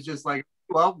 And I was just like,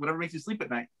 well, whatever makes you sleep at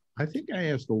night. I think I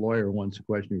asked a lawyer once a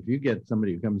question. If you get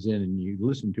somebody who comes in and you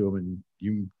listen to him and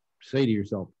you say to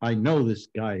yourself, I know this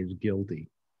guy is guilty,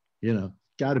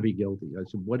 got to be guilty. I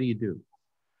said, what do you do?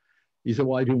 He said,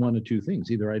 well, I do one of two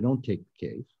things. Either I don't take the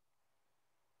case,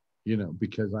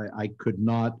 because I could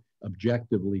not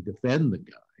objectively defend the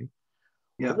guy,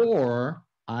 or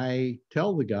I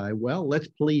tell the guy, well, let's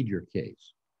plead your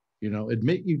case,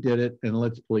 admit you did it and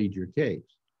let's plead your case.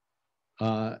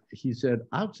 He said,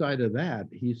 outside of that,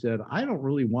 he said, I don't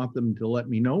really want them to let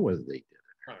me know whether they did it.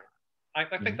 Right. I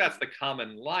think that's the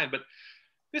common line, but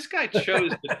this guy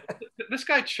chose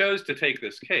to take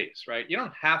this case, right? You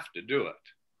don't have to do it.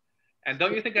 And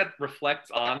don't you think that reflects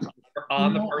on the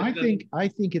person? I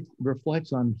think it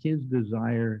reflects on his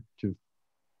desire to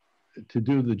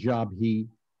do the job he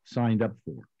signed up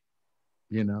for,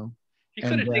 He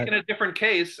could have taken a different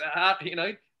case,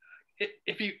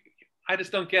 I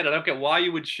just don't get it. I don't get why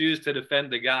you would choose to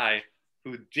defend the guy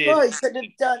who did. Well, he should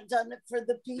have done it for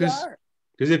the PR.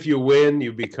 Because if you win,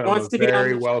 you become a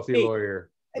very wealthy lawyer.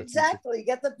 Exactly. You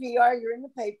get the PR, you're in the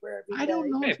paper every day. I don't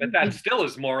know. Okay, but that still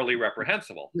is morally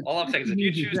reprehensible. All I'm saying is if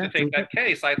you choose to take that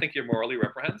case, I think you're morally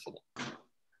reprehensible.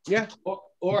 Yeah.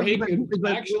 Or he could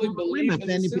actually believe in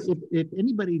the system. If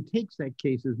anybody takes that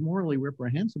case as morally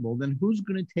reprehensible, then who's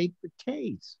going to take the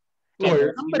case?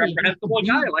 A reprehensible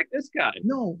guy like this guy.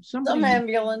 No, some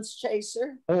ambulance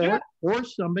chaser. Or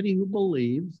somebody who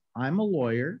believes I'm a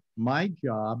lawyer. My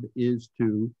job is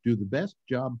to do the best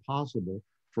job possible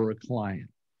for a client.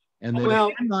 And then if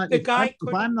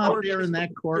I'm not there in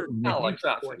that courtroom.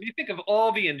 You think of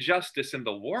all the injustice in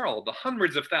the world, the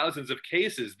hundreds of thousands of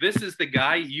cases. This is the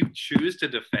guy you choose to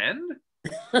defend?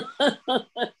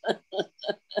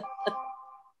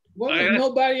 Well,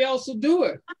 nobody else will do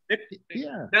it.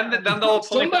 Yeah. Then they'll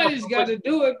somebody's got to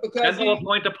do it because they'll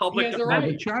appoint a public defender.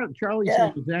 Right. Charlie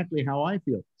said exactly how I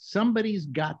feel. Somebody's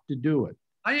got to do it.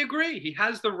 I agree. He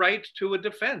has the right to a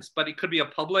defense, but he could be a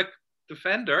public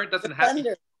defender. It doesn't have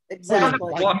to. Exactly.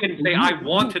 Walk in and say, I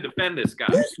want to defend this guy.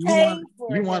 Who's paying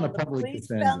for you him? want a the public police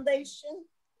defender. Foundation?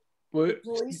 The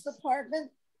police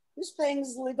department? Who's paying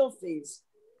his legal fees?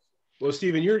 Well,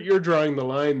 Stephen, you're drawing the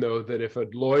line, though, that if a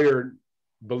lawyer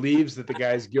believes that the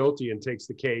guy's guilty and takes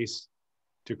the case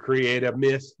to create a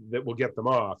myth that will get them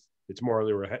off, it's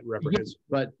morally reprehensible.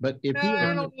 But if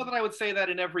I don't know that I would say that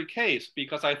in every case,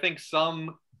 because I think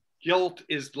some guilt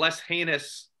is less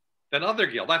heinous than other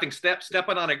guilt. I think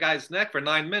stepping on a guy's neck for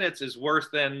 9 minutes is worse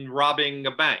than robbing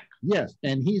a bank. Yes,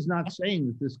 and he's not saying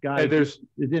that this guy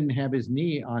didn't have his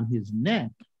knee on his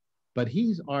neck, but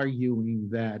he's arguing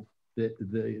that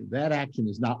that action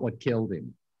is not what killed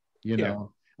him. Another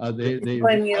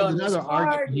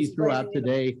argument he threw out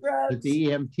today that the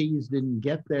EMTs didn't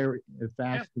get there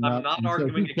fast enough. I'm not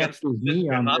arguing against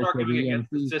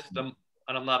the system,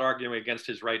 and I'm not arguing against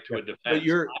his right to a defense. But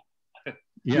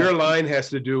your line has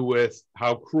to do with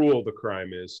how cruel the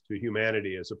crime is to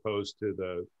humanity as opposed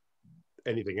to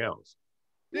anything else.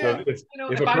 Yeah. So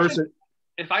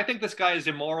if I think this guy is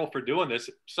immoral for doing this,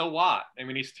 so what? I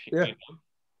mean,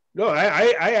 No,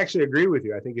 I actually agree with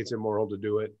you. I think it's immoral to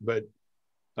do it, but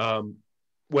I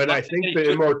think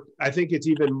it's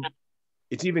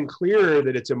even clearer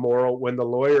that it's immoral when the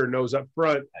lawyer knows up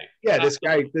front,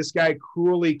 this guy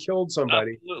cruelly killed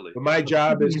somebody. Absolutely. But my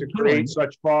job is to create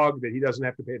such fog that he doesn't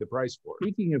have to pay the price for it.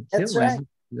 Speaking of killing,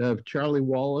 Charlie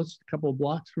Wallace, a couple of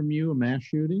blocks from you, a mass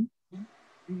shooting.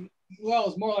 Well,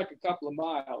 it's more like a couple of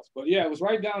miles, but yeah, it was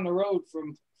right down the road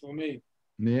from me.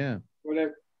 Yeah.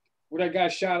 Where that guy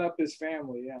shot up his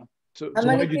family. Yeah. So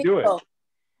why did you do it?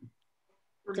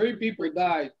 3 people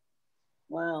died.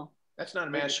 Wow. That's not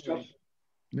a mass shooting.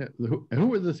 Yeah. Who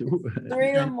were this?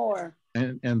 3 or more.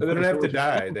 And they don't have to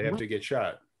die; they have to get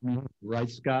shot. Right,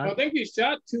 Scott? I think he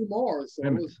shot 2 more. So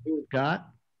it was Scott?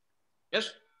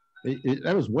 Yes.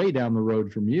 That was way down the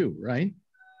road from you, right?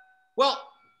 Well,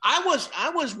 I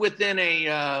was within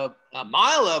a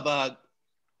mile of a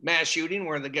mass shooting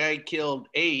where the guy killed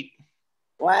 8.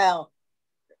 Wow.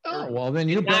 Oh, well, then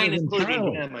you're better 9 than including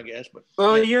Charlie. him, I guess. But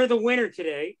well, you're the winner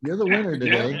today. You're the winner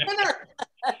today.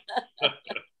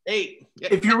 8.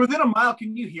 If you're within a mile,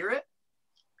 can you hear it?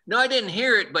 No, I didn't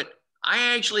hear it, but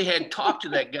I actually had talked to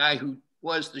that guy who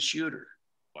was the shooter.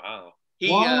 Wow. He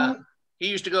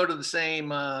used to go to the same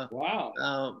bar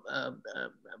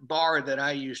that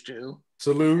I used to.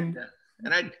 Saloon.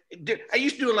 And I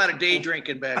used to do a lot of day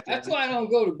drinking back then. That's why I don't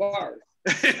go to bars.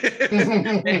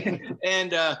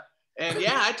 And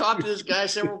yeah, I talked to this guy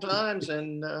several times,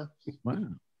 and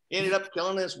he ended up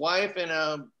killing his wife at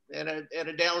a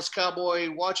Dallas Cowboy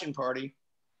watching party.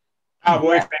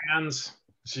 Cowboy fans.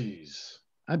 Jeez.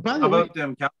 By How the way, about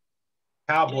them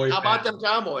Cowboy How about fans. them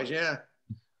Cowboys? Yeah.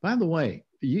 by the way,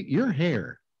 your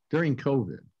hair during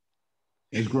COVID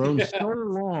has grown so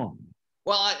long.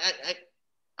 Well,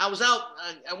 I was out.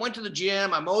 I went to the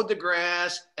gym. I mowed the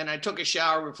grass, and I took a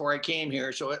shower before I came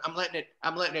here. So I'm letting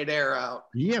it air out.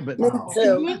 Yeah, but Me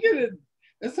too. Look at it.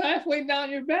 It's halfway down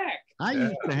your back. I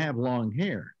used to have long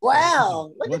hair.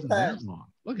 Wow, look It wasn't at that. that long.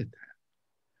 Look at that.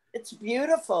 It's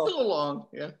beautiful. A little long,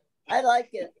 yeah. I like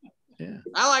it. Yeah.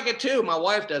 I like it too. My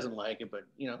wife doesn't like it, but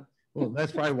Well,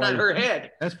 that's probably why not her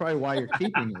head. That's probably why you're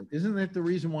keeping it. Isn't that the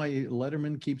reason why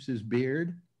Letterman keeps his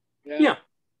beard? Yeah.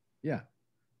 Yeah.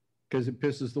 Because it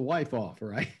pisses the wife off,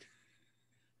 right?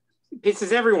 It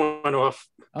pisses everyone off.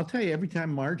 I'll tell you, every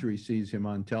time Marjorie sees him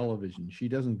on television, she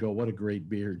doesn't go, "What a great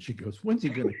beard." She goes, "When's he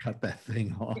going to cut that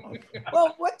thing off?"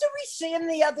 Well, what did we see him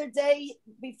the other day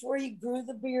before he grew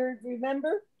the beard?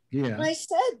 Remember? Yeah. And I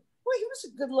said, "Well, he was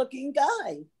a good-looking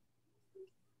guy."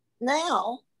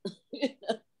 Now,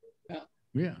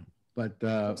 Yeah. But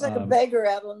looks like a beggar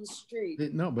out on the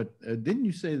street. no, but didn't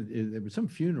you say that there was some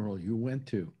funeral you went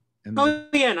to? And Oh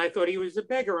yeah, and I thought he was a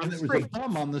beggar on and the there was a street.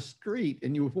 bum on the street,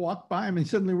 and you walked by him and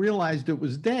suddenly realized it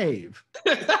was Dave.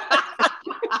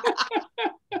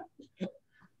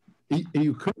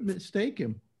 You couldn't mistake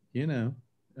him, No,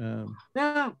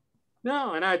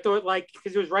 and I thought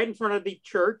because it was right in front of the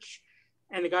church,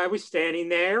 and the guy was standing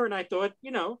there, and I thought,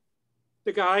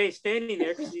 the guy is standing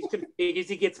there because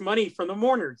he gets money from the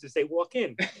mourners as they walk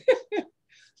in.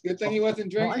 Good thing he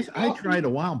wasn't drinking. I tried a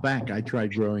while back. I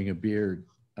tried growing a beard,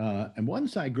 and one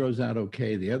side grows out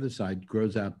okay, the other side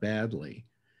grows out badly.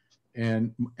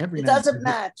 And every It now and doesn't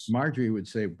then, match. Marjorie would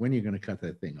say, "When are you going to cut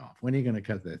that thing off? When are you going to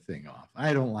cut that thing off?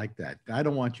 I don't like that. I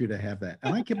don't want you to have that."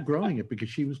 And I kept growing it because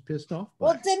she was pissed off by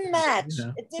Well, it didn't match. You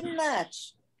know? It didn't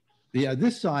match. Yeah,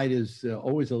 this side is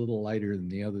always a little lighter than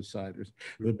the other side.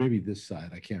 But maybe this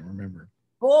side, I can't remember.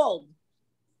 Bald.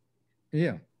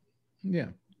 Yeah, yeah.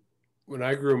 When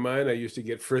I grew mine, I used to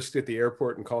get frisked at the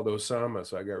airport and called Osama,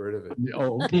 so I got rid of it.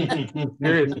 Oh, okay.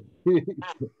 Seriously.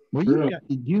 Well, do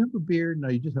you have a beard? No,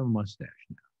 you just have a mustache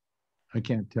now. I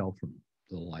can't tell from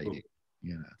the lighting.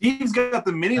 He's got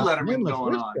the mini Letterman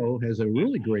going on. Frisco has a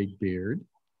really great beard,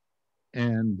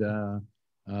 and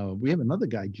we have another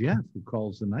guy, Jeff, who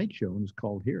calls the night show and has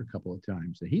called here a couple of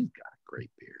times. And he's got a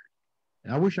great beard.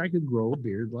 And I wish I could grow a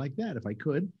beard like that if I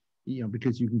could,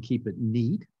 because you can keep it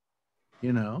neat,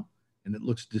 and it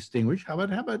looks distinguished. How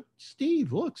about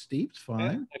Steve? Look, Steve's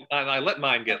fine. And I let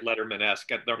mine get Letterman-esque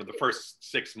over the first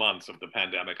 6 months of the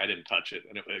pandemic. I didn't touch it,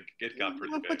 and it got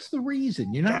pretty big. What's the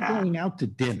reason? You're not going out to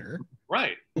dinner.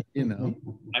 Right.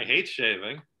 I hate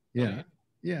shaving. Yeah.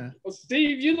 Yeah. Well,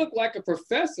 Steve, you look like a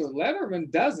professor.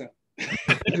 Letterman doesn't. I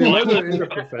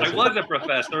was a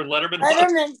professor.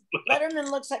 Letterman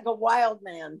looks like a wild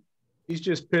man. He's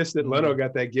just pissed that Leno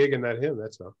got that gig and not him.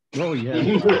 That's all. Oh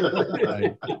yeah.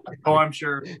 Right. Oh, I'm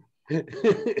sure.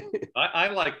 I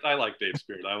like Dave's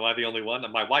beard. Am I the only one?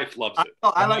 My wife loves it.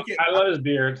 I like it. I love his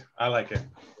beard. I like it.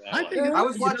 I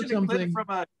was watching a clip from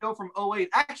a show from 2008.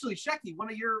 Actually, Shecky, one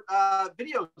of your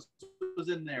videos was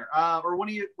in there, or one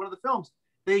of the films.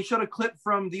 They showed a clip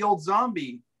from the old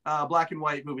zombie black and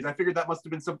white movies. I figured that must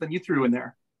have been something you threw in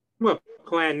there. What,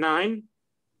 Plan 9?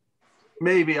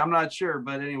 Maybe, I'm not sure,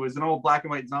 but anyways, an old black and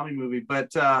white zombie movie,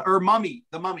 but or Mummy,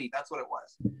 the Mummy, that's what it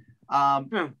was.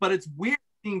 But it's weird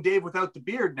seeing Dave without the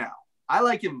beard now. I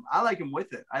like him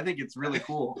with it. I think it's really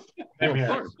cool. Well, of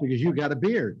course, because you got a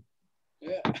beard.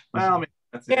 Yeah. Well, I mean,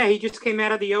 that's it. Yeah, he just came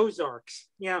out of the Ozarks.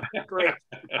 Yeah, great.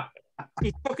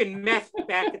 He's cooking meth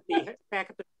back at the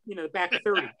back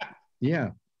 30.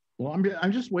 Yeah. Well,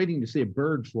 I'm just waiting to see a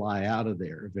bird fly out of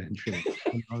there eventually.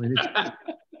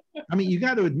 I mean, you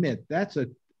got to admit that's a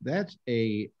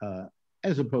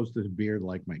as opposed to a beard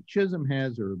like Mike Chisholm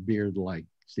has, or a beard like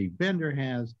Steve Bender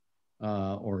has,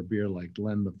 or a beard like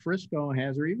Len LaFrisco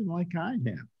has, or even like I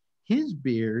have. His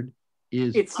beard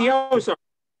is. It's the Ozark.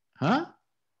 Huh?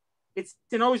 It's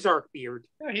an Ozark beard.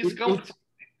 Yeah, he's going.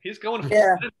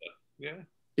 Yeah. Yeah.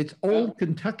 It's old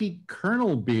Kentucky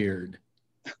Colonel beard.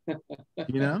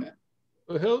 Well,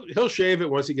 he'll shave it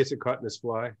once he gets it caught in his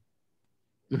fly.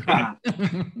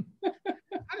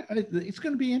 It's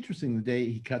going to be interesting the day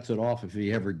he cuts it off, if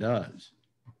he ever does.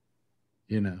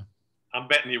 I'm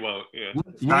betting he won't. Yeah.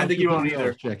 I think he won't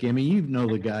either. Check. I mean, you know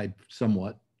the guy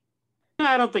somewhat. No,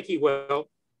 I don't think he will.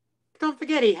 Don't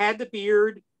forget, he had the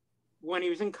beard when he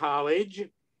was in college.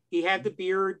 He had the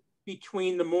beard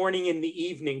between the morning and the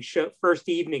evening show, first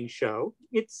evening show.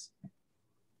 It's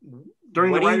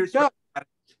during the writer's show.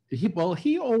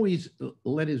 He always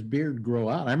let his beard grow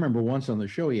out. I remember once on the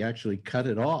show, he actually cut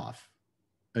it off.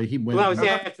 He went. Well, that was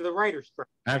after the writer's strike.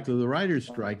 After the writer's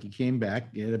strike, he came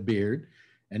back, he had a beard,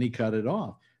 and he cut it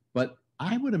off. But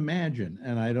I would imagine,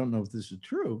 and I don't know if this is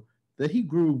true, that he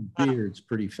grew beards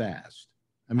pretty fast.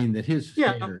 I mean, that his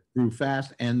hair grew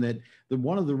fast, and that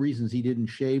one of the reasons he didn't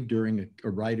shave during a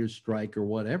writer's strike or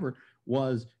whatever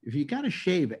was if you got to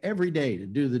shave every day to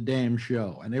do the damn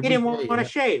show, and every he didn't want to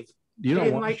shave. You don't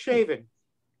didn't like shaving.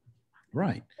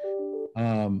 Right.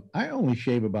 I only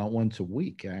shave about once a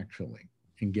week, actually,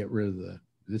 and get rid of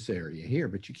this area here,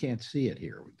 but you can't see it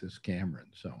here with this camera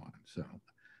and so on. So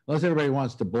unless everybody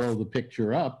wants to blow the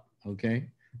picture up, okay.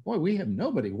 Boy, we have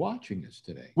nobody watching us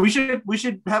today. We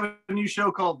should have a new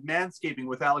show called Manscaping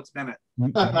with Alex Bennett.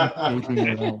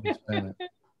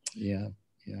 Yeah.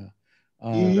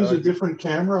 Do you use a different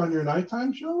camera on your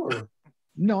nighttime show, or?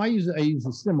 No, I use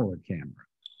a similar camera.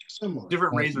 Similar.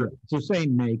 Different razor. It's the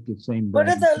same make, the same What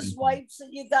brand. are those wipes that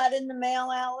you got in the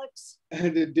mail, Alex?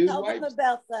 The dude Tell wipes. them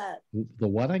about that. The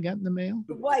what I got in the mail?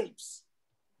 The wipes.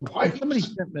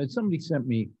 Somebody sent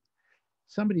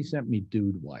me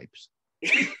dude wipes.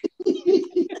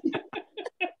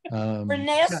 For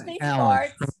nasty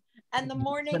Alex farts and the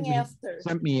morning after.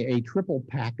 Sent me a triple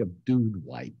pack of dude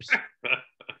wipes,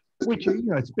 which are,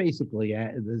 it's basically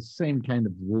the same kind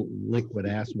of liquid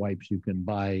ass wipes you can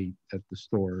buy at the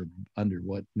store under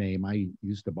what name I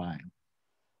used to buy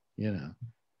them.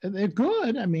 And they're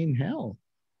good. I mean, hell.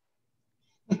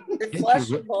 They're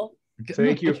flushable.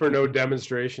 Thank you for no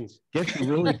demonstrations. Get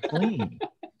you really clean,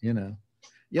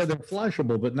 Yeah, they're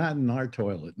flushable, but not in our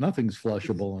toilet. Nothing's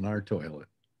flushable in our toilet.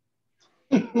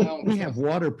 We have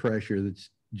water pressure that's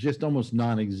just almost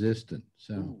non-existent.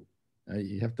 So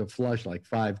you have to flush like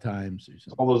 5 times or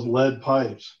something. All those lead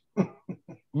pipes.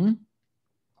 You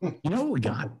know what we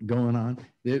got going on?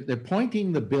 They're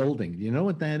pointing the building. Do you know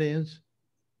what that is?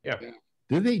 Yeah.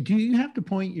 Do you have to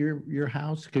point your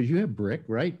house? Because you have brick,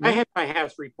 right? I had my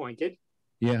house repointed.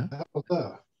 Yeah.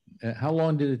 How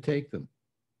long did it take them?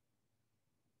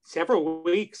 Several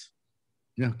weeks.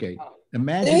 Okay.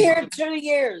 Imagine. They're here 2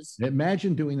 years.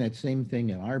 Imagine doing that same thing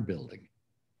in our building.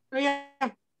 Oh, yeah.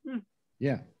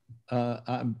 Yeah.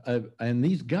 And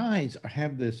these guys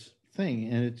have this thing,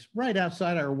 and it's right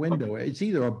outside our window. It's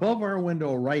either above our window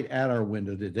or right at our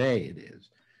window. Today it is.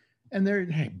 And they're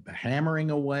hammering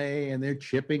away, and they're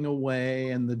chipping away,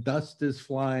 and the dust is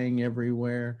flying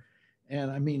everywhere.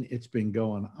 And I mean, it's been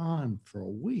going on for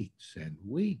weeks and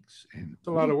weeks and it's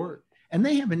a lot of work. And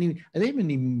they haven't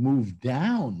even moved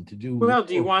down to do. Well,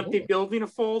 do you want the building to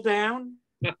fall down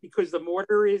because the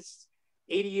mortar is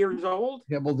 80 years old?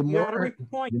 Yeah, well, the mortar.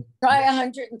 Try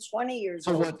 120 years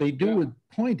old. So what they do with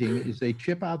pointing is they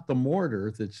chip out the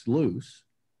mortar that's loose,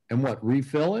 and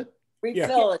refill it.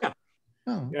 Refill it.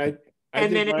 Oh. Yeah,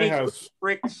 and then any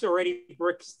bricks or any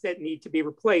bricks that need to be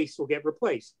replaced will get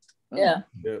replaced. Yeah.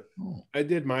 I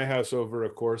did my house over a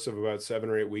course of about 7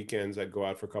 or 8 weekends. I'd go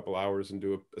out for a couple hours and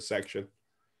do a section.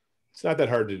 It's not that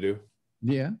hard to do.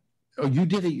 Yeah. Oh, you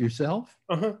did it yourself?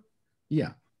 Uh-huh.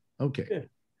 Yeah. Okay.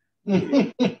 Yeah.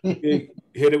 You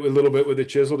hit it a little bit with a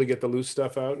chisel to get the loose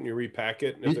stuff out, and you repack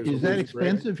it. And is that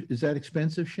expensive? Is that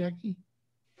expensive, Shecky?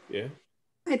 Yeah.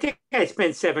 I think I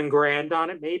spent $7,000 on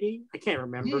it, maybe. I can't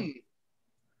remember.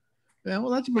 Yeah, well,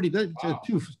 that's a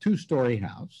two-story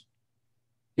house.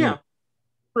 Yeah,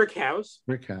 brick house.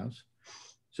 Brick house.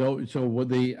 So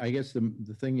what I guess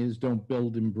the thing is, don't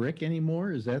build in brick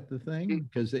anymore. Is that the thing?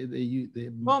 Because they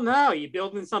well, no, you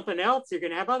build in something else, you're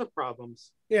going to have other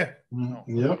problems. Yeah.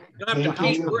 Yep.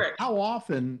 How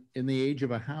often in the age of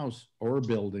a house or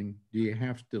building do you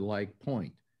have to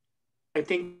point? I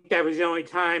think that was the only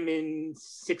time in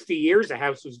 60 years a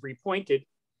house was repointed.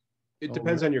 It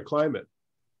depends on your climate.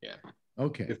 Yeah.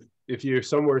 Okay. If you're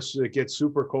somewhere it gets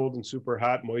super cold and super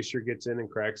hot, moisture gets in and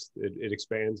cracks. It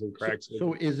expands and cracks.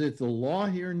 So is it the law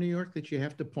here in New York that you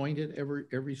have to point it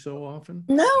every so often?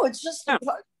 No, it's just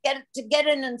to get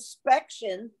an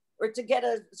inspection or to get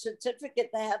a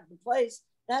certificate to have the place.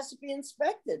 It has to be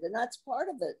inspected, and that's part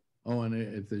of it. Oh, and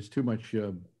if there's too much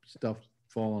stuff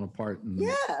falling apart and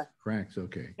cracks,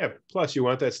 okay. Yeah. Plus, you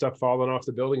want that stuff falling off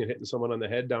the building and hitting someone on the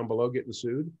head down below, getting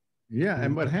sued. Yeah,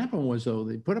 and what happened was, though,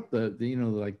 they put up the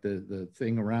the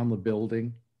thing around the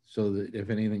building so that if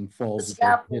anything falls,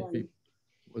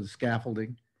 with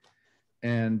scaffolding,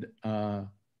 and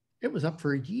it was up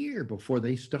for a year before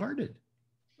they started.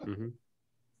 Mm-hmm.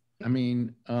 I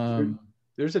mean,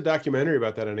 there's a documentary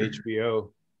about that on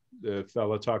HBO. The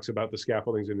fella talks about the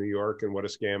scaffoldings in New York and what a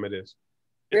scam it is.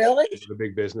 Really? It's the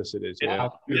big business it is. Yeah.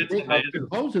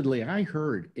 Supposedly, I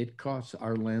heard it costs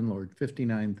our landlord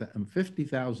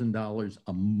 $50,000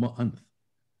 a month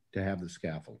to have the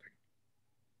scaffolding.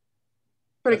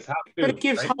 But it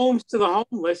gives homes to the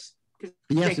homeless because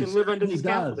they can live under the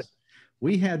scaffolding.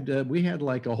 We had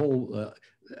like a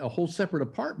whole separate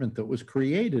apartment that was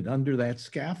created under that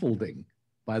scaffolding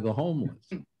by the homeless.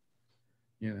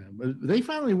 You know, but they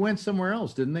finally went somewhere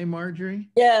else, didn't they, Marjorie?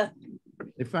 Yeah.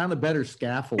 They found a better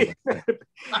scaffolding.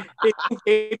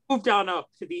 They moved on up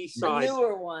to the east side. The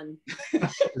newer one.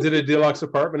 Is it a deluxe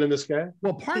apartment in the sky?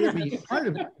 Well, part of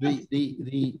the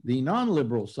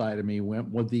non-liberal side of me went,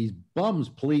 well, these bums,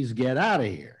 please get out of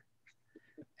here.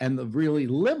 And the really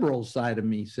liberal side of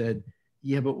me said,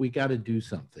 yeah, but we got to do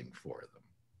something for them.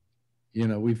 You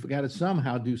know, we've got to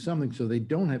somehow do something so they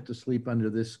don't have to sleep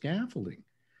under this scaffolding.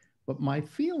 But my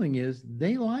feeling is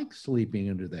they like sleeping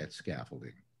under that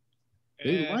scaffolding.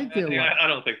 They like their life. I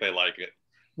don't think they like it.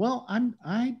 Well,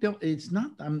 I don't. It's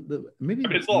not. Maybe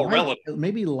it's all relative.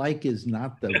 Maybe like is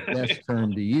not the best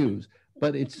term to use,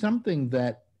 but it's something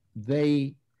that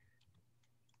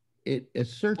it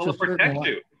asserts. Well, it protects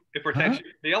you. It protects you,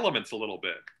 the elements a little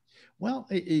bit. Well,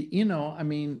 you know, I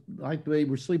mean, like they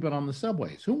were sleeping on the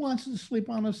subways. Who wants to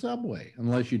sleep on a subway?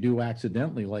 Unless you do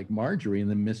accidentally like Marjorie and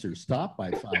then miss her stop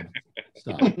by 5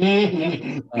 stops.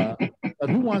 But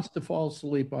who wants to fall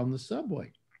asleep on the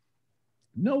subway?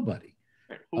 Nobody.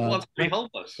 Who wants to be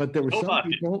homeless? But there were some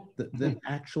people that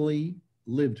actually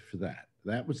lived for that.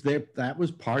 That was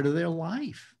part of their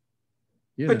life.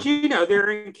 But you know, there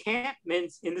are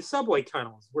encampments in the subway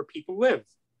tunnels where people live.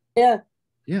 Yeah.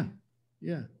 Yeah.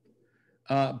 Yeah.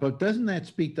 But doesn't that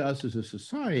speak to us as a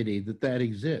society that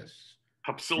exists?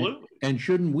 Absolutely. And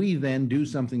shouldn't we then do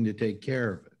something to take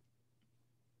care of it?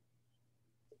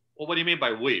 Well, what do you mean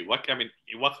by we? What can we do?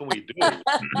 what can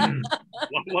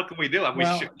we do?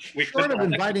 We short of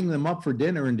inviting them up for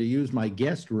dinner and to use my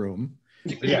guest room.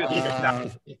 You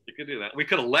could do that. We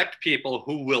could elect people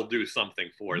who will do something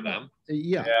for them.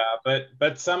 Yeah. Yeah,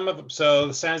 but some of them. So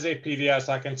the San Jose PD I was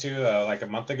talking to like a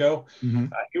month ago,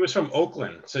 he was from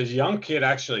Oakland. So he's a young kid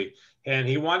actually, and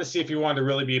he wanted to see if he wanted to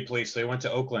really be a police. So he went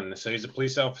to Oakland. So he's a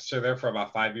police officer there for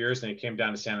about 5 years, and he came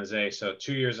down to San Jose. So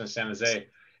 2 years in San Jose.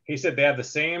 He said they have the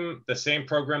same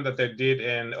program that they did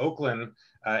in Oakland.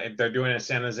 They're doing it in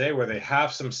San Jose, where they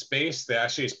have some space. They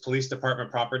actually is police department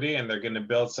property, and they're going to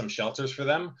build some shelters for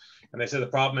them. And they said the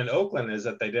problem in Oakland is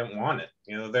that they didn't want it.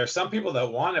 You know, there's some people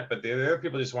that want it, but the other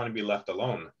people just want to be left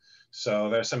alone. So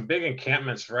there's some big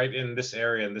encampments right in this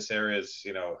area. And this area is,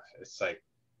 you know, it's like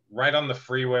right on the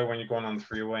freeway when you're going on the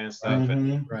freeway and stuff.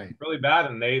 And right. Really bad.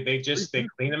 And they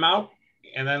clean them out,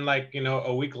 and then like, you know,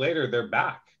 a week later they're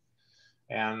back.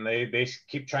 And they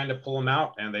keep trying to pull them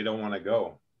out, and they don't want to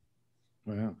go.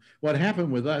 Well, what happened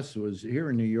with us was here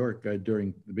in New York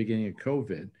during the beginning of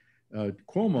COVID,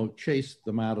 Cuomo chased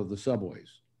them out of the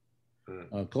subways,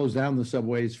 closed down the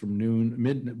subways from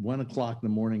 1 o'clock in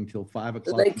the morning till 5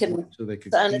 o'clock. So they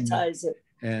could sanitize it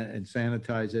and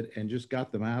sanitize it, and just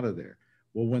got them out of there.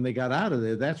 Well, when they got out of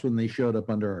there, that's when they showed up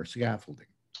under our scaffolding.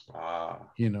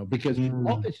 You know, because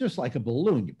it's just like a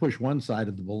balloon. You push one side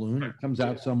of the balloon, it comes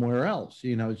out somewhere else.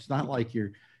 You know, it's not like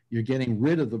you're getting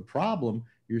rid of the problem.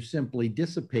 You're simply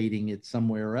dissipating it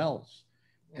somewhere else.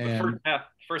 And the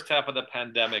first half of the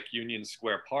pandemic, Union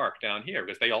Square Park down here,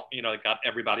 because they all, you know, got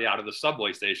everybody out of the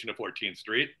subway station at 14th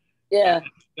Street. Yeah.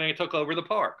 Then he took over the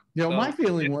park. You know, my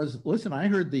feeling was, listen, I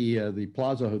heard the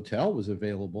Plaza Hotel was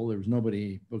available. There was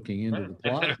nobody booking into the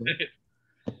Plaza.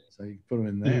 So you put them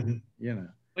in there, you know.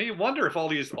 Well, you wonder if all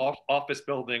these office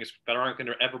buildings that aren't going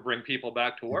to ever bring people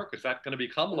back to work, is that going to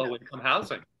become low-income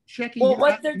housing? Well,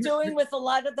 what they're doing with a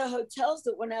lot of the hotels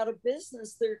that went out of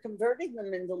business, they're converting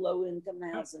them into low-income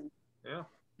housing. Yeah.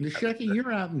 Shecky,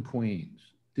 you're out in Queens.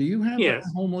 Do you have a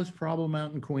homeless problem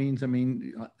out in Queens? I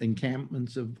mean,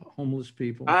 encampments of homeless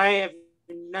people? I have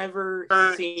never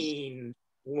seen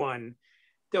one,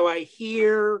 though I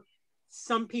hear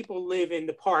some people live in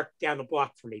the park down the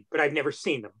block from me, but I've never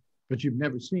seen them. But you've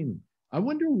never seen them. I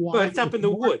wonder why. But it's up in the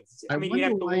woods. I mean, you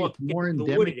have to walk in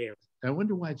the wooded area. I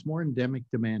wonder why it's more endemic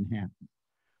to Manhattan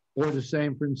or to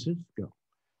San Francisco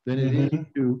than it is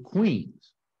to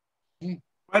Queens.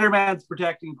 Spider-Man's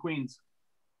protecting Queens.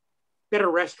 Better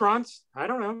restaurants? I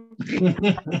don't know.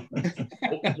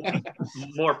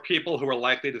 More people who are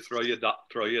likely to throw you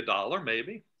a dollar,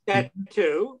 maybe. That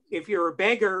too. If you're a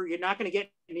beggar, you're not going to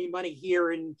get any money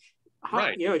here in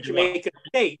Jamaica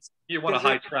States. You want a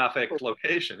high traffic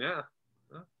location, yeah.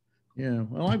 Yeah,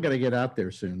 well, I've got to get out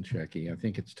there soon, Shecky. I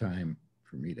think it's time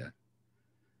for me to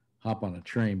hop on a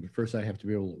train, but first I have to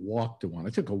be able to walk to one. I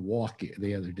took a walk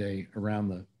the other day around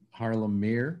the Harlem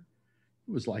Mere.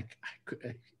 It was like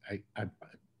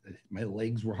my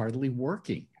legs were hardly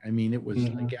working. I mean, it was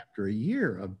like after a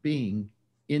year of being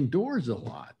indoors a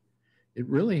lot, it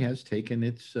really has taken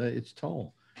its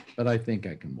toll. But I think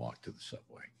I can walk to the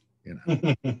subway. You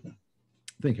know, I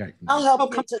think I can. I'll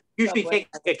help you. Usually take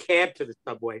a cab to the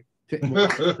subway.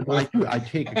 I do. I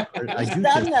take a car.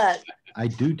 I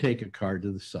do take a car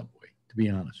to the subway. To be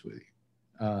honest with you,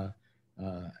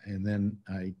 and then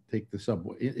I take the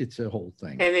subway. It's a whole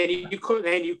thing. And then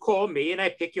you call me, and I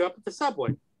pick you up at the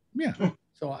subway. Yeah.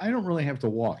 So I don't really have to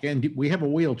walk. And we have a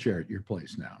wheelchair at your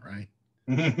place now, right?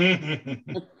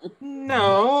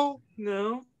 No.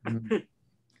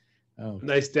 Oh,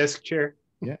 nice desk chair.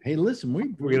 Yeah. Hey, listen,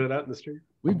 we get it out in the street.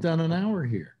 We've done an hour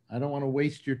here. I don't want to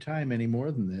waste your time any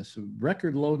more than this. A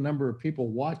record low number of people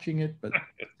watching it, but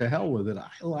to hell with it. I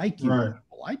like you. Right.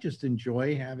 I just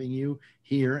enjoy having you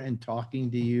here and talking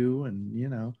to you, and you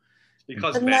know.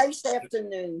 It's a nice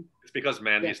afternoon. It's because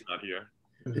Mandy's not here.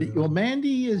 Well,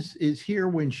 Mandy is here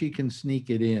when she can sneak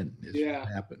it in. Yeah, what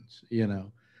happens. You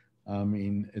know, I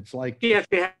mean, it's like she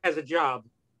has a job.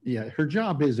 Yeah, her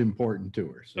job is important to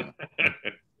her. So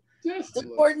it's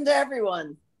important to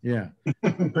everyone. Yeah.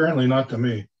 Apparently not to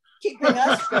me. Keeping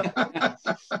us going.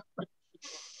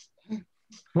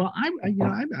 Well, I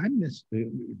miss. We'll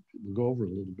go over a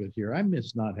little bit here. I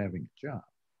miss not having a job.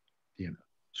 You know,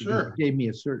 sure. It gave me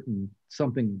a certain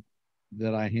something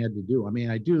that I had to do. I mean,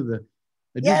 I do the.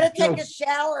 You had to take a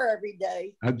shower every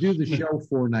day. I do the show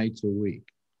 4 nights a week.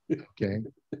 Okay,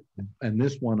 and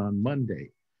this one on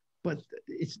Monday, but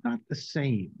it's not the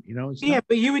same. You know.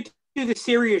 But you would do the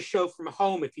serious show from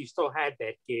home if you still had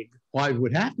that gig. Well, I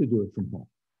would have to do it from home.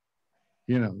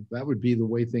 You know, that would be the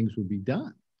way things would be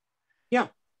done. Yeah.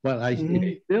 But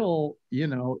it's still, you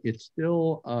know, it's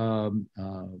still,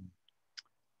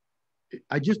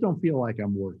 I just don't feel like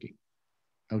I'm working.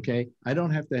 Okay. I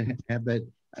don't have to have that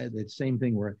same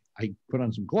thing where I put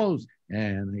on some clothes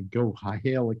and I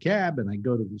hail a cab and I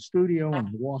go to the studio and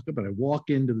I walk up and I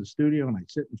walk into the studio and I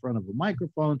sit in front of a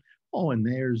microphone. Oh, and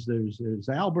there's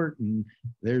Albert and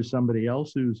there's somebody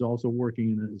else who's also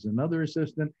working as another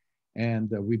assistant. And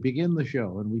we begin the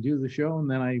show and we do the show and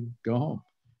then I go home.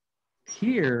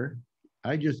 Here,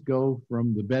 I just go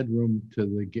from the bedroom to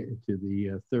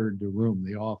the third room,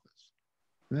 the office.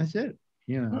 And that's it.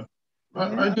 You know,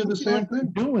 I do the same thing.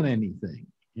 Doing anything,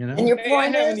 you know. And your I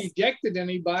point haven't is, ejected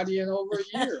anybody in over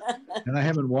a year. And I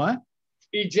haven't what?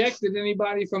 Ejected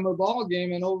anybody from a ball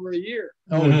game in over a year.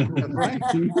 Oh, right.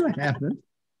 You haven't.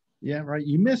 Yeah, right.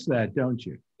 You miss that, don't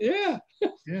you? Yeah.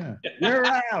 Yeah. You're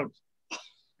out.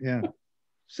 Yeah.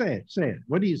 Say it.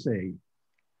 What do you say?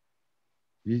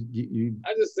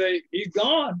 I just say he's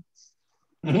gone.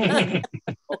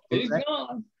 He's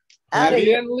gone. Out If of he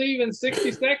here. didn't leave in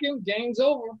 60 seconds, game's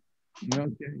over.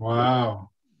 Okay.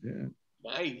 Wow. Yeah.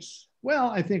 Nice.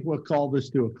 Well, I think we'll call this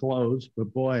to a close.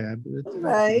 But boy,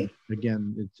 Right.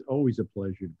 Again, it's always a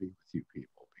pleasure to be with you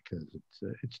people because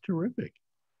it's terrific.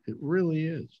 It really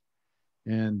is.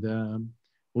 And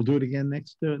we'll do it again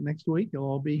next week. You'll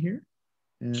all be here,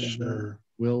 and Sure.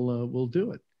 we'll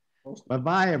do it. Bye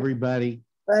bye, everybody.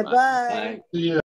 Bye bye. See ya.